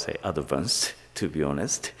so, say, advanced, to be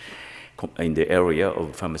honest, in the area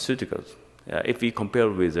of pharmaceuticals. If we compare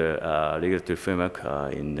with the regulatory framework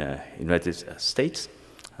in United States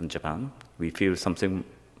and Japan, we feel something,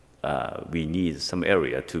 we need some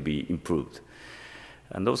area to be improved.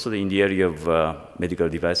 And also in the area of medical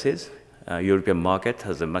devices, European market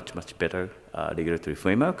has a much, much better regulatory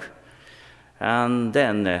framework. And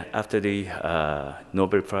then after the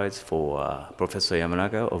Nobel Prize for Professor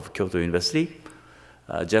Yamanaka of Kyoto University,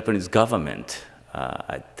 Japanese government,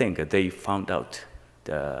 I think they found out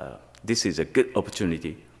this is a good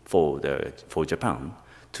opportunity for Japan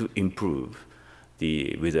to improve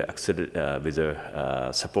with the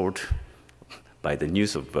support by the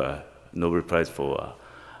news of Nobel Prize for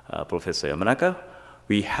Professor Yamanaka.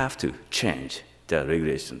 We have to change the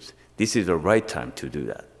regulations. This is the right time to do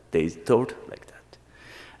that. They thought like that.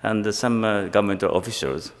 And some government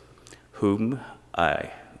officials whom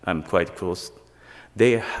I'm quite close,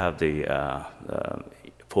 they have the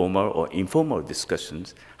formal or informal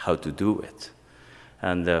discussions how to do it.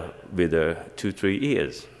 And with 2-3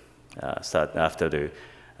 years, start after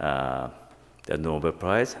the Nobel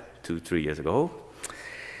Prize, 2-3 years ago,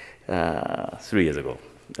 3 years ago,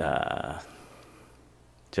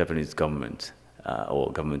 Japanese government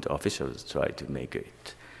or government officials try to make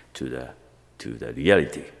it to the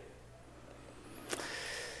reality.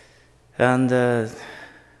 And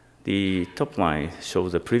the top line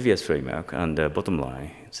shows the previous framework, and the bottom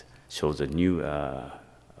line shows a new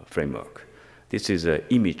framework. This is an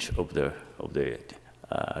image of the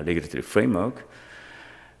regulatory framework.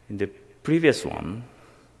 In the previous one,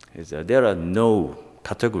 there are no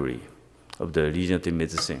category of the regenerative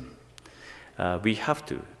medicine. We have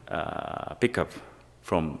to pick up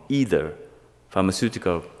from either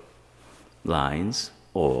pharmaceutical lines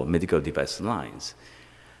or medical device lines.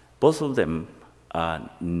 Both of them are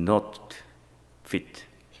not fit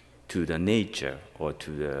to the nature or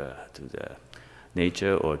to the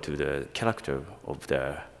character of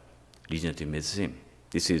the regenerative medicine.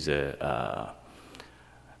 This is the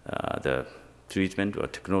treatment or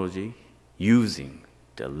technology using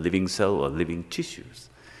the living cell or living tissues.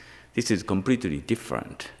 This is completely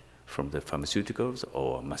different from the pharmaceuticals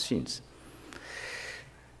or machines.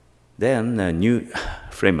 Then a new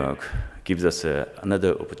framework gives us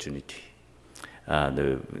another opportunity.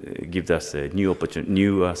 Gives us a new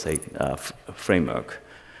framework.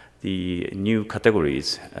 The new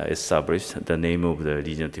categories established the name of the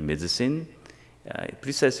regenerative medicine,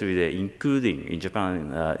 precisely including in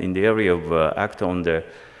Japan in the area of act on the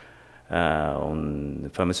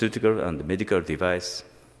pharmaceutical and medical device.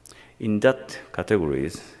 In that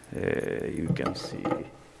categories, you can see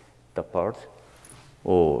that part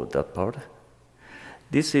or that part.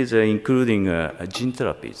 This is including gene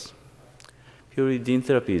therapies. Purely gene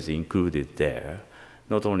therapy is included there,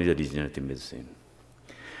 not only the regenerative medicine.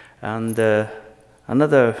 And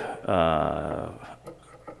another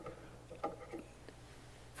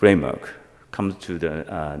framework comes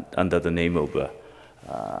to under the name of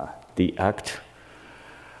the Act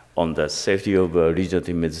on the Safety of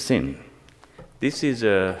Regenerative Medicine. This is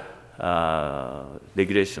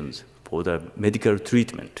regulations for the medical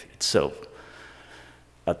treatment itself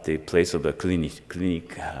at the place of the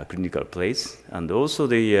clinical place, and also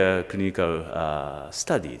the clinical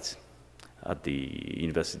studies at the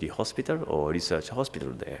university hospital or research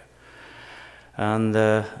hospital there. And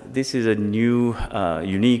this is a new,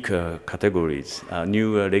 unique categories,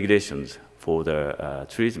 new regulations for the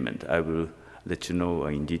treatment. I will let you know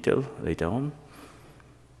in detail later on.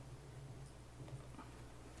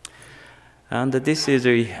 And this is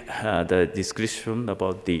the description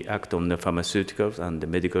about the Act on the Pharmaceuticals and the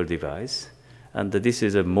Medical Device. And this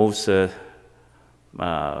is the most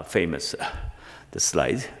famous the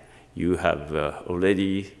slide you have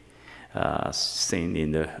already seen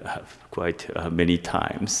in quite many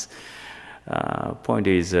times. Point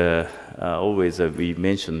is, always we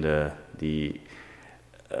mentioned oh,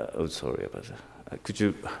 sorry about that. Could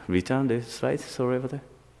you return the slide? Sorry about that.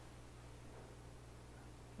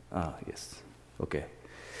 Ah, yes. Okay.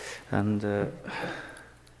 And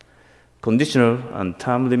conditional and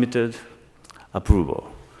term-limited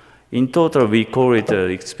approval. In total, we call it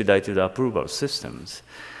expedited approval systems.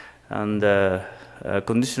 And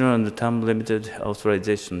conditional and time-limited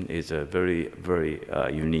authorization is a very, very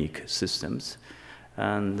unique systems.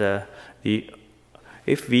 And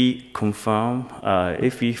if we confirm,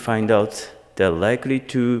 if we find out they're likely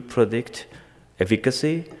to predict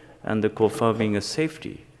efficacy and confirming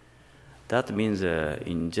safety, that means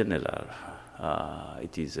in general,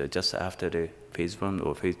 it is just after the phase 1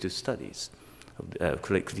 or phase 2 studies,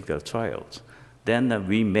 clinical trials, then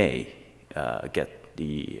we may get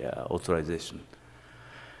the authorization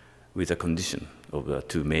with a condition of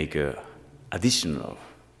to make additional,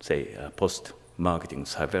 say, post-marketing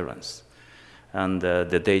surveillance. And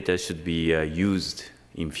the data should be used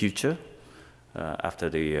in future after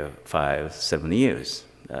the 5-7 years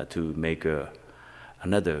to make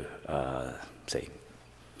another, say,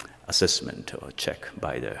 assessment or check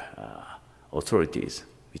by the authorities,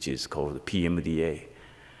 which is called PMDA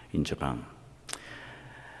in Japan.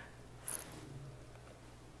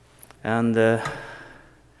 And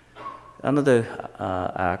another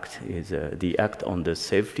act is the Act on the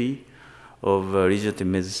Safety of Regenerative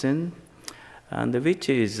Medicine, and which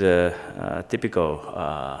is typical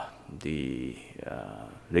the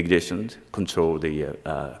regulations control the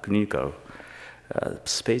clinical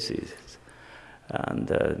spaces. And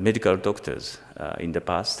medical doctors in the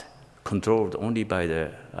past controlled only by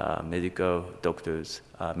the medical doctors,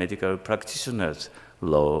 medical practitioners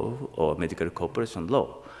law or medical corporation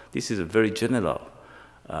law. This is a very general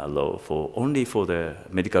law only for the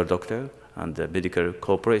medical doctor and the medical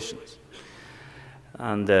corporations.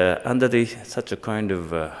 And under such a kind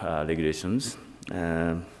of regulations,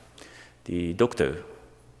 the doctor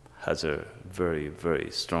has a very,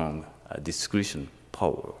 very strong discretion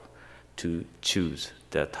power to choose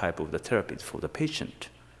the type of the therapy for the patient.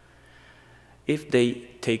 If they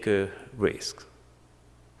take a risk,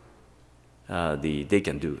 they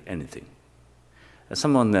can do anything.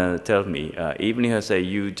 Someone tells me, even if I say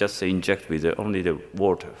you just inject with only the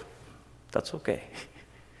water, that's okay.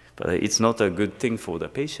 But it's not a good thing for the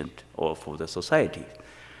patient or for the society.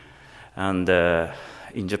 And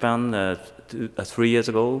in Japan, 3 years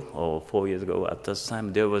ago or 4 years ago, at that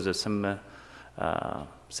time, there was some,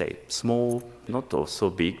 say, small, not so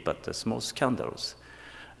big, but small scandals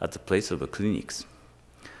at the place of the clinics.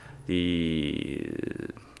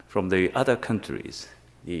 From the other countries,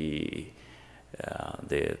 the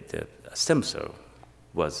stem cell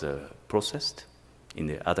was processed in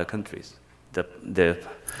the other countries. The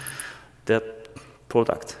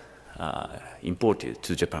product imported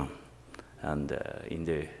to Japan and in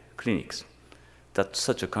the clinics, that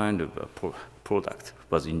such a kind of product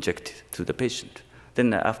was injected to the patient.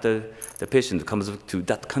 Then after the patient comes to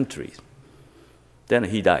that country, then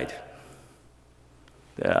he died.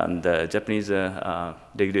 And the Japanese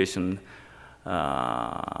regulation,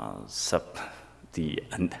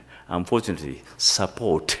 unfortunately,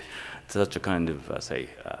 support such a kind of, say,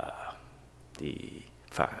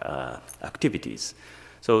 activities.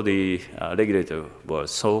 So the regulator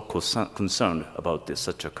was so concerned about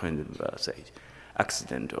such a kind of, say,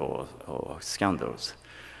 accident or scandals.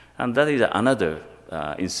 And that is another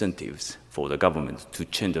incentives for the government to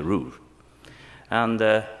change the rule. And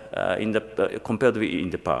compared with in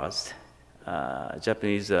the past,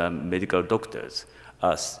 Japanese medical doctors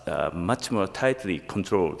are much more tightly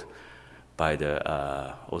controlled by the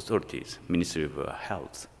authorities, Ministry of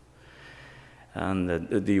Health. And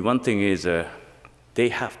the one thing is they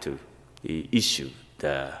have to issue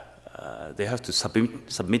they have to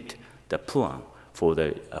submit the plan for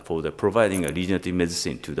the providing a regenerative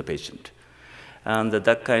medicine to the patient. And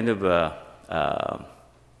that kind of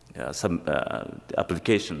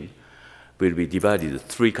application will be divided into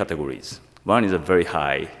 3 categories. One is a very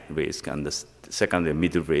high risk, and the second is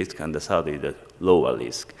middle risk, and the third is the lower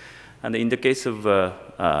risk. And in the case of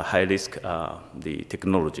high risk, the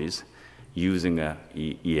technologies using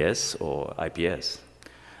ES or IPS,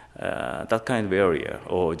 that kind of area,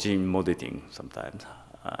 or gene modeling sometimes,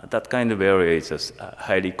 that kind of area is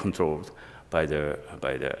highly controlled by the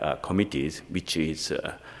committees, which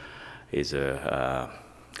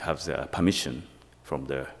has permission from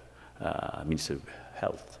the Ministry of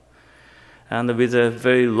Health. And with a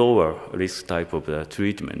very lower risk type of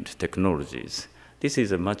treatment technologies, this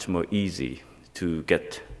is much more easy to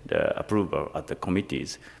get the approval at the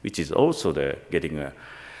committees, which is also getting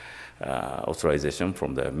authorization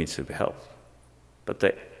from the Ministry of Health. But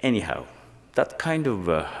anyhow, that kind of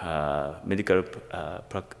medical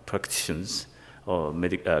practitioners or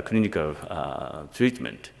clinical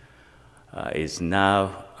treatment is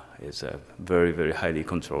now very, very highly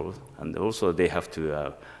controlled. And also they have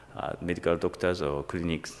to, medical doctors or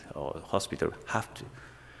clinics or hospital have to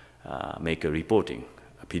make a reporting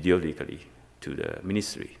periodically to the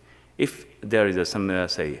ministry. If there is some,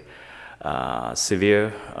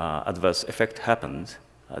 severe adverse effect happens,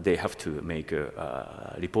 they have to make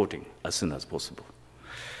reporting as soon as possible.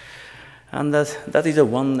 And that is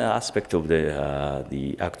one aspect of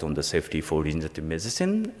the Act on the Safety for Regenerative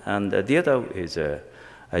Medicine. And the other is,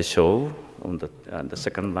 I show on the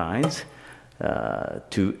second lines,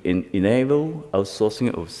 to enable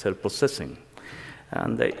outsourcing of cell processing.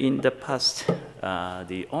 And in the past,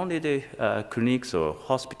 only the clinics or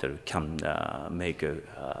hospital can make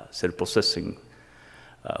cell processing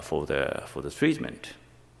for the treatment.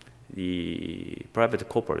 The private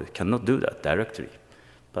corporate cannot do that directly.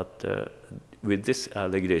 But with these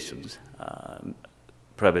regulations,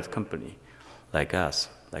 private company like us,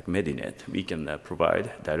 like Medinet, we can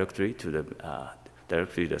provide directly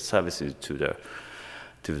the services to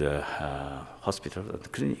the hospital and the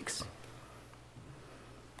clinics.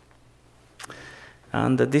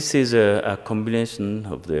 And this is a combination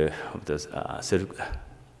of the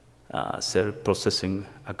cell processing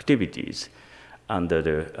activities under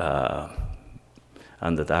the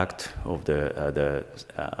Act of the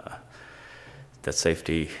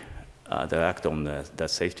safety, the Act on the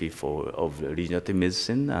safety of regenerative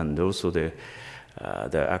medicine, and also the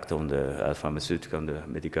Act on the pharmaceutical and the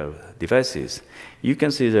medical devices. You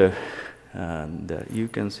can see the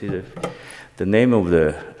name of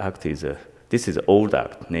the Act is this is the old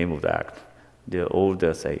Act, name of the Act, the old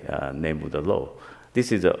name of the law.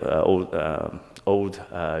 This is the old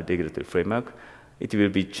regulatory framework. It will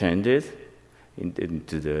be changed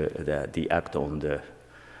into the Act on the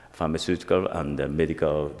pharmaceutical and the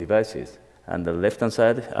medical devices. And the left-hand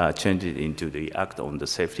side changed it into the Act on the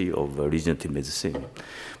safety of regenerative medicine.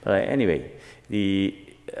 But anyway, the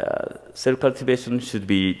cell cultivation should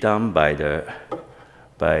be done by the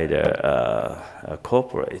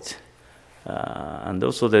corporate, and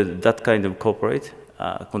also that kind of corporate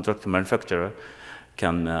contract manufacturer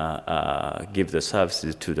can give the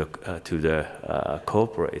services to the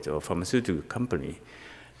corporate or pharmaceutical company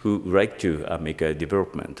who like to make a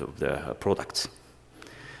development of the products.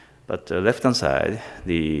 But the left-hand side,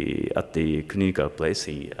 at the clinical place,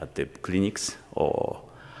 at the clinics or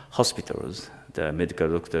hospitals, the medical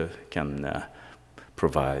doctor can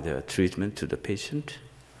provide treatment to the patient.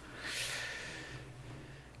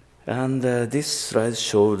 And this slide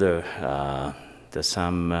shows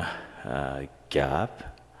some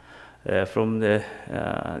gap from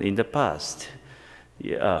in the past.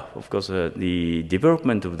 Yeah, of course, the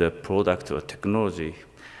development of the product or technology,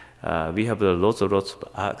 we have lots of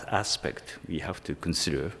aspects we have to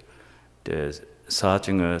consider. The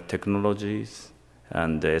searching technologies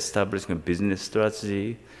and establishing a business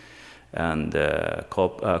strategy and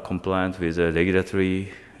compliant with the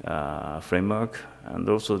regulatory framework, and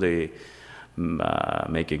also the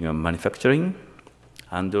making a manufacturing,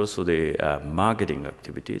 and also the marketing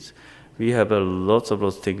activities. We have lots of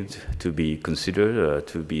those things to be considered,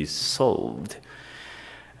 to be solved.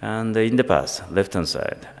 And in the past, left-hand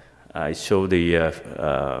side, I show the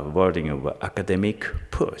wording of academic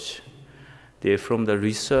push. From the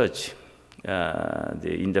research,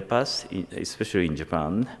 in the past, especially in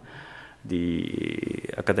Japan, the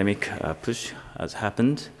academic push has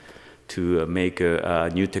happened to make a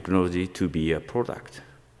new technology to be a product.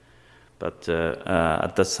 But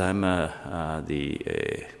at that time,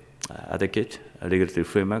 the adequate regulatory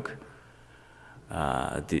framework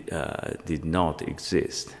did not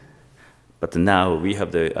exist. But now we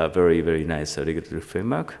have a very, very nice regulatory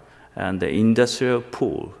framework, and the industrial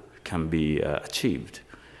pool can be achieved.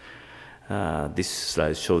 This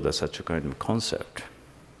slide shows such a kind of concept.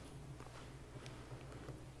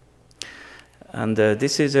 And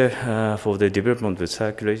this is for the development of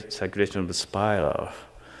circulation of the spiral.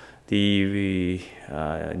 The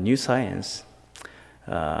new science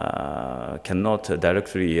cannot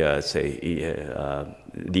directly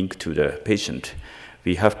link to the patient.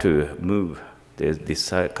 We have to move this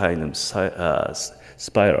kind of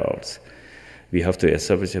spirals. We have to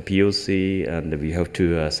establish a POC, and we have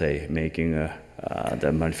to making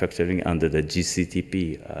the manufacturing under the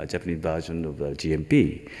GCTP, Japanese version of the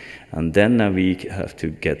GMP, and then we have to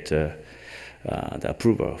get the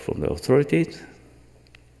approval from the authorities,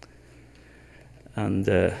 and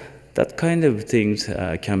that kind of things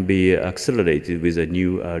can be accelerated with a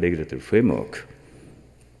new regulatory framework.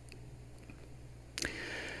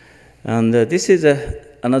 And this is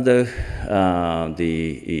another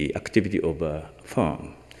the activity of a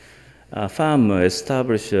firm. Firm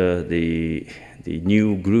established the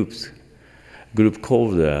new group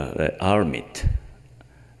called RMIT,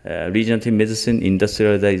 Regenerative Medicine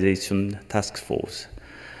Industrialization Task Force.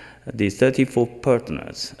 the 34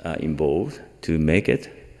 partners are involved to make it.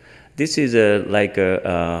 This is like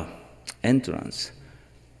an entrance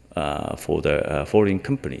for the foreign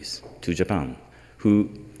companies to Japan who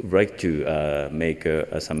like to make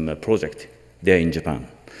some project there in Japan.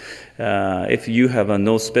 If you have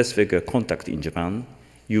no specific contact in Japan,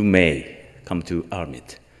 you may come to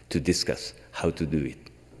ARMIT to discuss how to do it.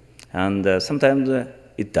 And sometimes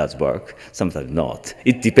it does work, sometimes not.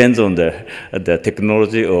 It depends on the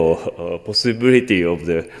technology or possibility of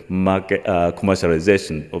the market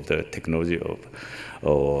commercialization of the technology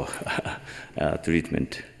or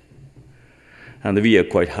treatment. And we are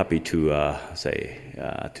quite happy to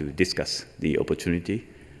to discuss the opportunity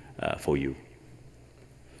for you.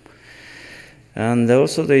 And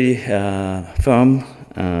also the firm,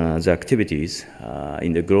 the activities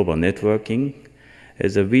in the global networking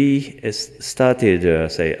is we started,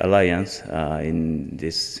 alliance in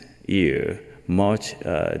this year, March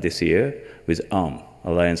this year, with ARM,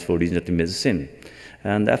 Alliance for Regenerative Medicine.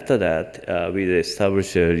 And after that, we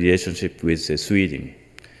established a relationship with Sweden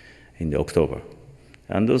in October.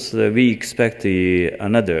 And also we expect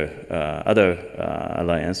another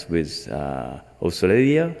alliance with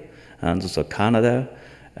Australia and also Canada,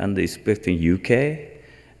 and expecting UK.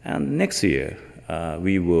 And next year,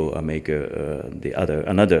 we will make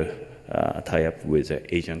another tie-up with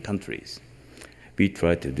Asian countries. We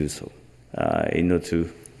try to do so in order to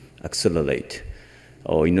accelerate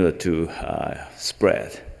or in order to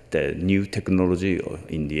spread the new technology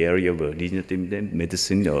in the area of regenerative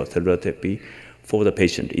medicine or therapy for the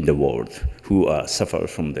patient in the world who suffer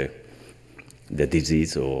from the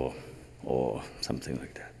disease or something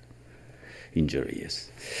like that, injury, yes.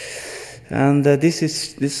 And this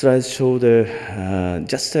slide shows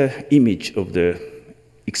just an image of the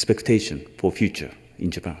expectation for future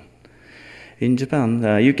in Japan. In Japan,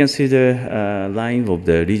 you can see the line of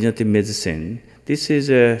the regenerative medicine. This is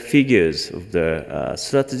figures of the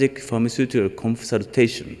strategic pharmaceutical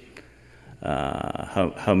consultation.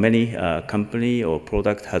 How many company or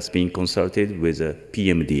product has been consulted with a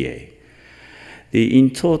PMDA. In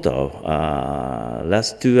total,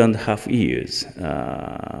 last 2.5 years,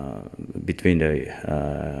 between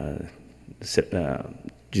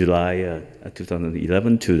July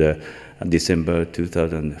 2011 to the December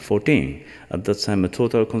 2014, at that time, the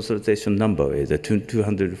total consultation number is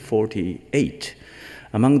 248.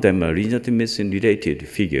 Among them, regenerative medicine-related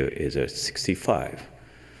figure is 65.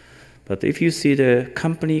 But if you see the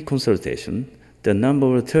company consultation, the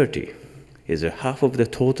number of 30 is half of the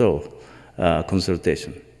total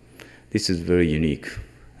consultation. This is very unique.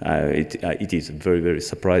 It is very, very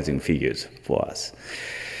surprising figures for us.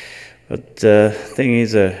 But the thing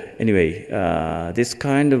is, anyway, this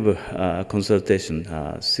kind of consultation,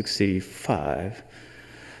 65,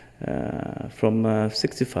 from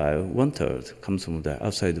 65, 1/3 comes from the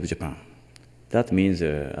outside of Japan. That means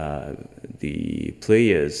the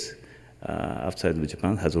players outside of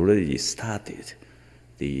Japan has already started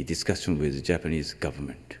the discussion with the Japanese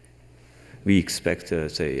government. We expect, we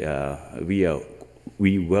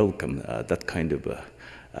welcome that kind of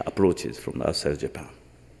approaches from outside Japan.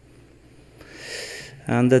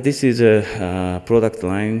 And this is a product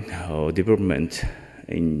line or development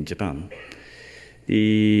in Japan.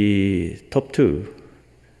 The top 2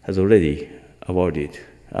 has already awarded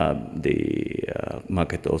the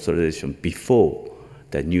market authorization before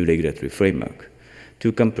the new regulatory framework.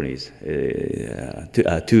 2 companies,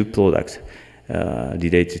 2 products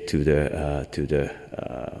related to the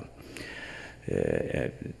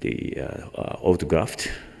autograft,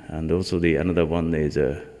 and also another one is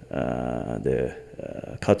the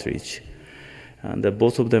cartridge. And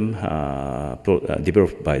both of them are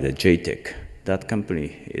developed by the JTEC. That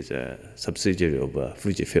company is a subsidiary of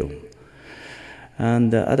Fujifilm.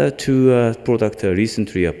 And the other 2 products are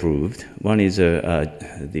recently approved. One is the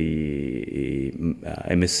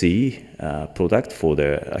MSC product for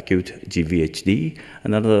the acute GVHD.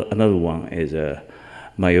 Another one is a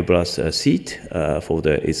myoblast seat for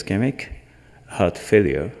the ischemic heart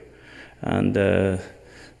failure. And the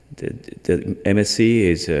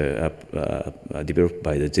MSC is developed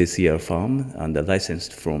by the JCR Farm and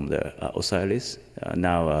licensed from the Osiris,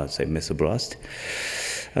 now say Mesoblast.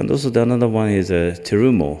 And also another one is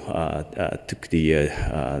Terumo took the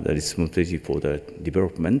responsibility for the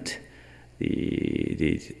development.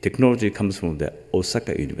 The technology comes from the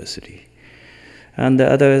Osaka University. And the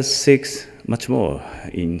other 6, much more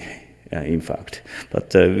in fact.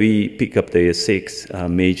 But we pick up the 6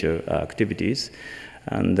 major activities.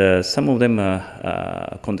 And some of them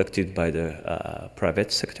are conducted by the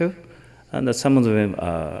private sector, and some of them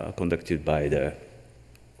are conducted by the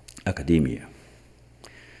academia.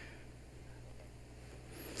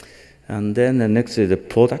 And then next is the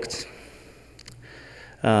product.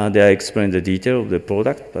 There I explain the detail of the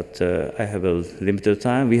product, but I have a limited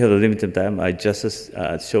time. We have a limited time. I just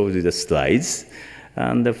showed you the slides.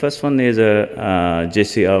 And the first one is a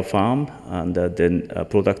JCR farm, and then a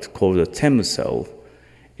product called a Temcell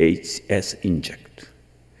HS Inject.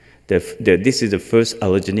 This is the first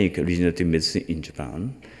allogeneic regenerative medicine in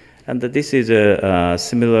Japan. And this is a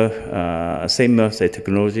similar, same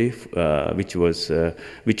technology which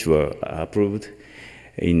were approved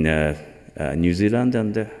in New Zealand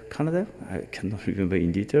and Canada. I cannot remember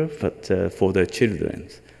in detail, but for the children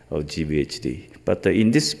of GVHD. But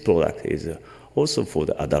in this product is also for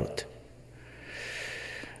the adult.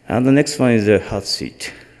 And the next one is the heart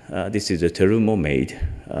seat. This is a Terumo-made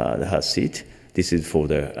the heart seat. This is for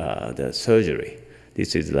the surgery.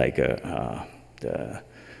 This is like the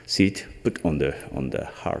seat put on the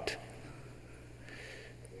heart.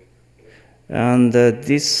 And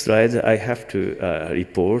this slide I have to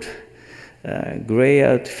report. Gray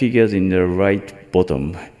out figures in the right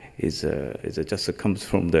bottom is just comes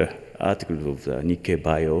from the article of the Nikkei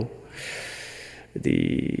Bio.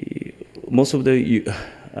 Most of the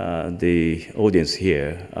audience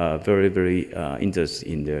here are very interested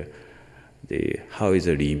in how is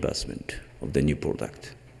the reimbursement of the new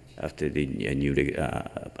product after the new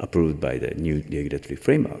approved by the new regulatory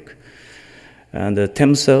framework. And the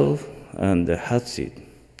Temcell and the heart seat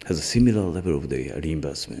has a similar level of the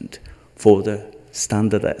reimbursement for the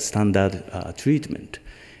standard treatment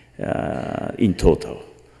in total.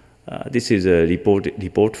 This is a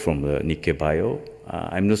report from the Nikkei Bio.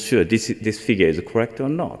 I'm not sure this figure is correct or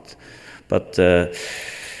not, but the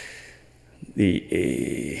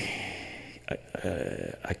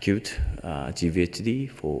acute GVHD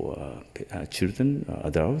for children,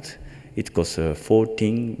 adults, it costs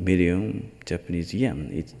 14 million Japanese yen.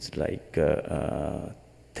 It's like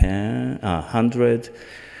 100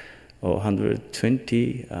 or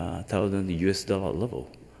 120,000 US dollar level.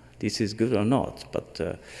 This is good or not, but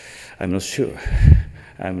I'm not sure.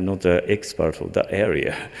 I'm not an expert of that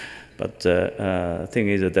area. But the thing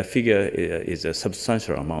is that the figure is a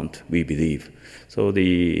substantial amount, we believe. So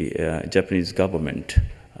the Japanese government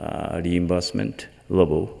reimbursement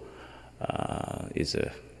level is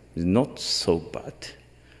not so bad,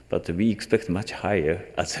 but we expect much higher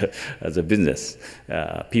as a business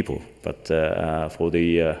people. But for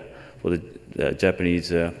the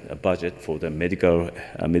Japanese budget for the medical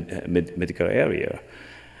area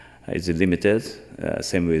is limited,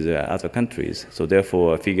 same with other countries. So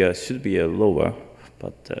therefore, a figure should be lower,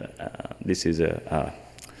 but this is a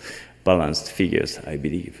balanced figures, I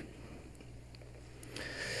believe.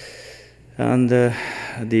 And the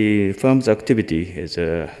firm's activity is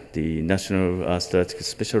the National Strategic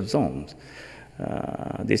Special Zones.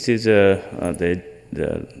 This is the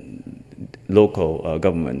local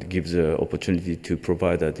government gives the opportunity to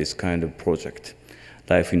provide this kind of project,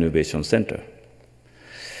 Life Innovation Center.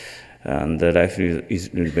 And the Life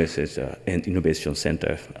Innovation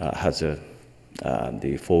Center has the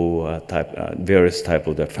various type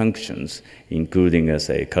of the functions, including as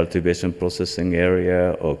a cultivation processing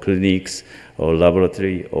area, or clinics, or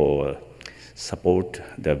laboratory, or support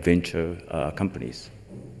the venture companies.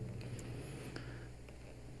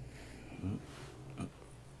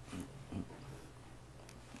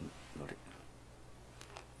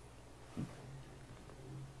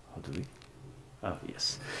 How do we? Oh,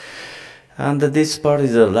 yes. And this part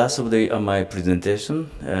is the last of my presentation.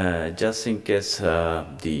 Just in case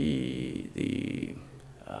the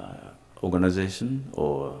organization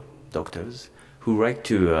or doctors who like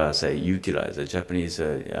to say utilize the Japanese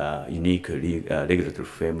unique regulatory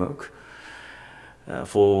framework,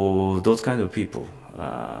 for those kind of people,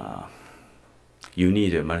 you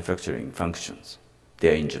need manufacturing functions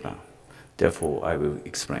there in Japan. Therefore, I will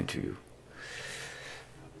explain to you.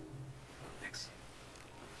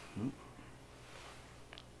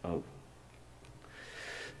 Oh.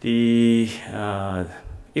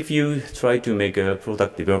 If you try to make a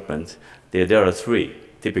product development, there are three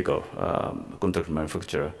typical contract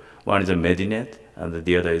manufacturer. One is a Medinet, and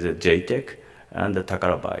the other is a JTech, and the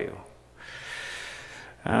Takara Bio.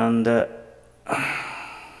 And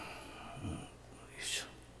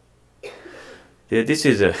this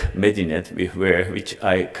is a Medinet, which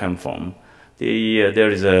I come from. There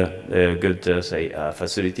is a good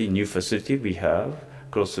facility, new facility we have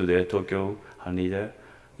close to the Tokyo Haneda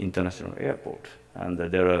International Airport, and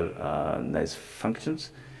there are nice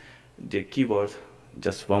functions. The keyword,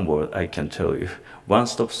 just one word I can tell you: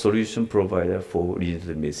 one-stop solution provider for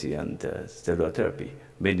regenerative medicine and cellular therapy.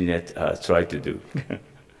 Medinet try to do.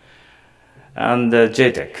 And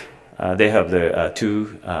JTech, they have the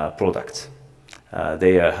two products.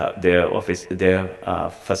 Their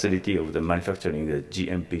facility of the manufacturing is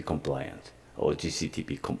GMP compliant or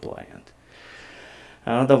GCTP compliant.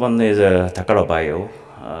 Another one is Takara Bio.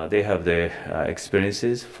 They have the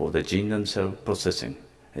experiences for the gene and cell processing.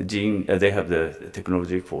 They have the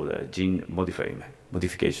technology for the gene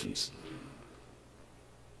modifications.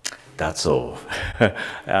 That's all.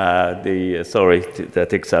 Sorry, that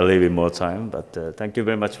takes a little bit more time, but thank you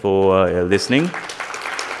very much for listening.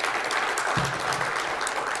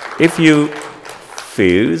 If you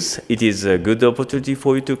feel it is a good opportunity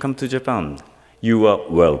for you to come to Japan, you are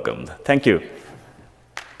welcome. Thank you.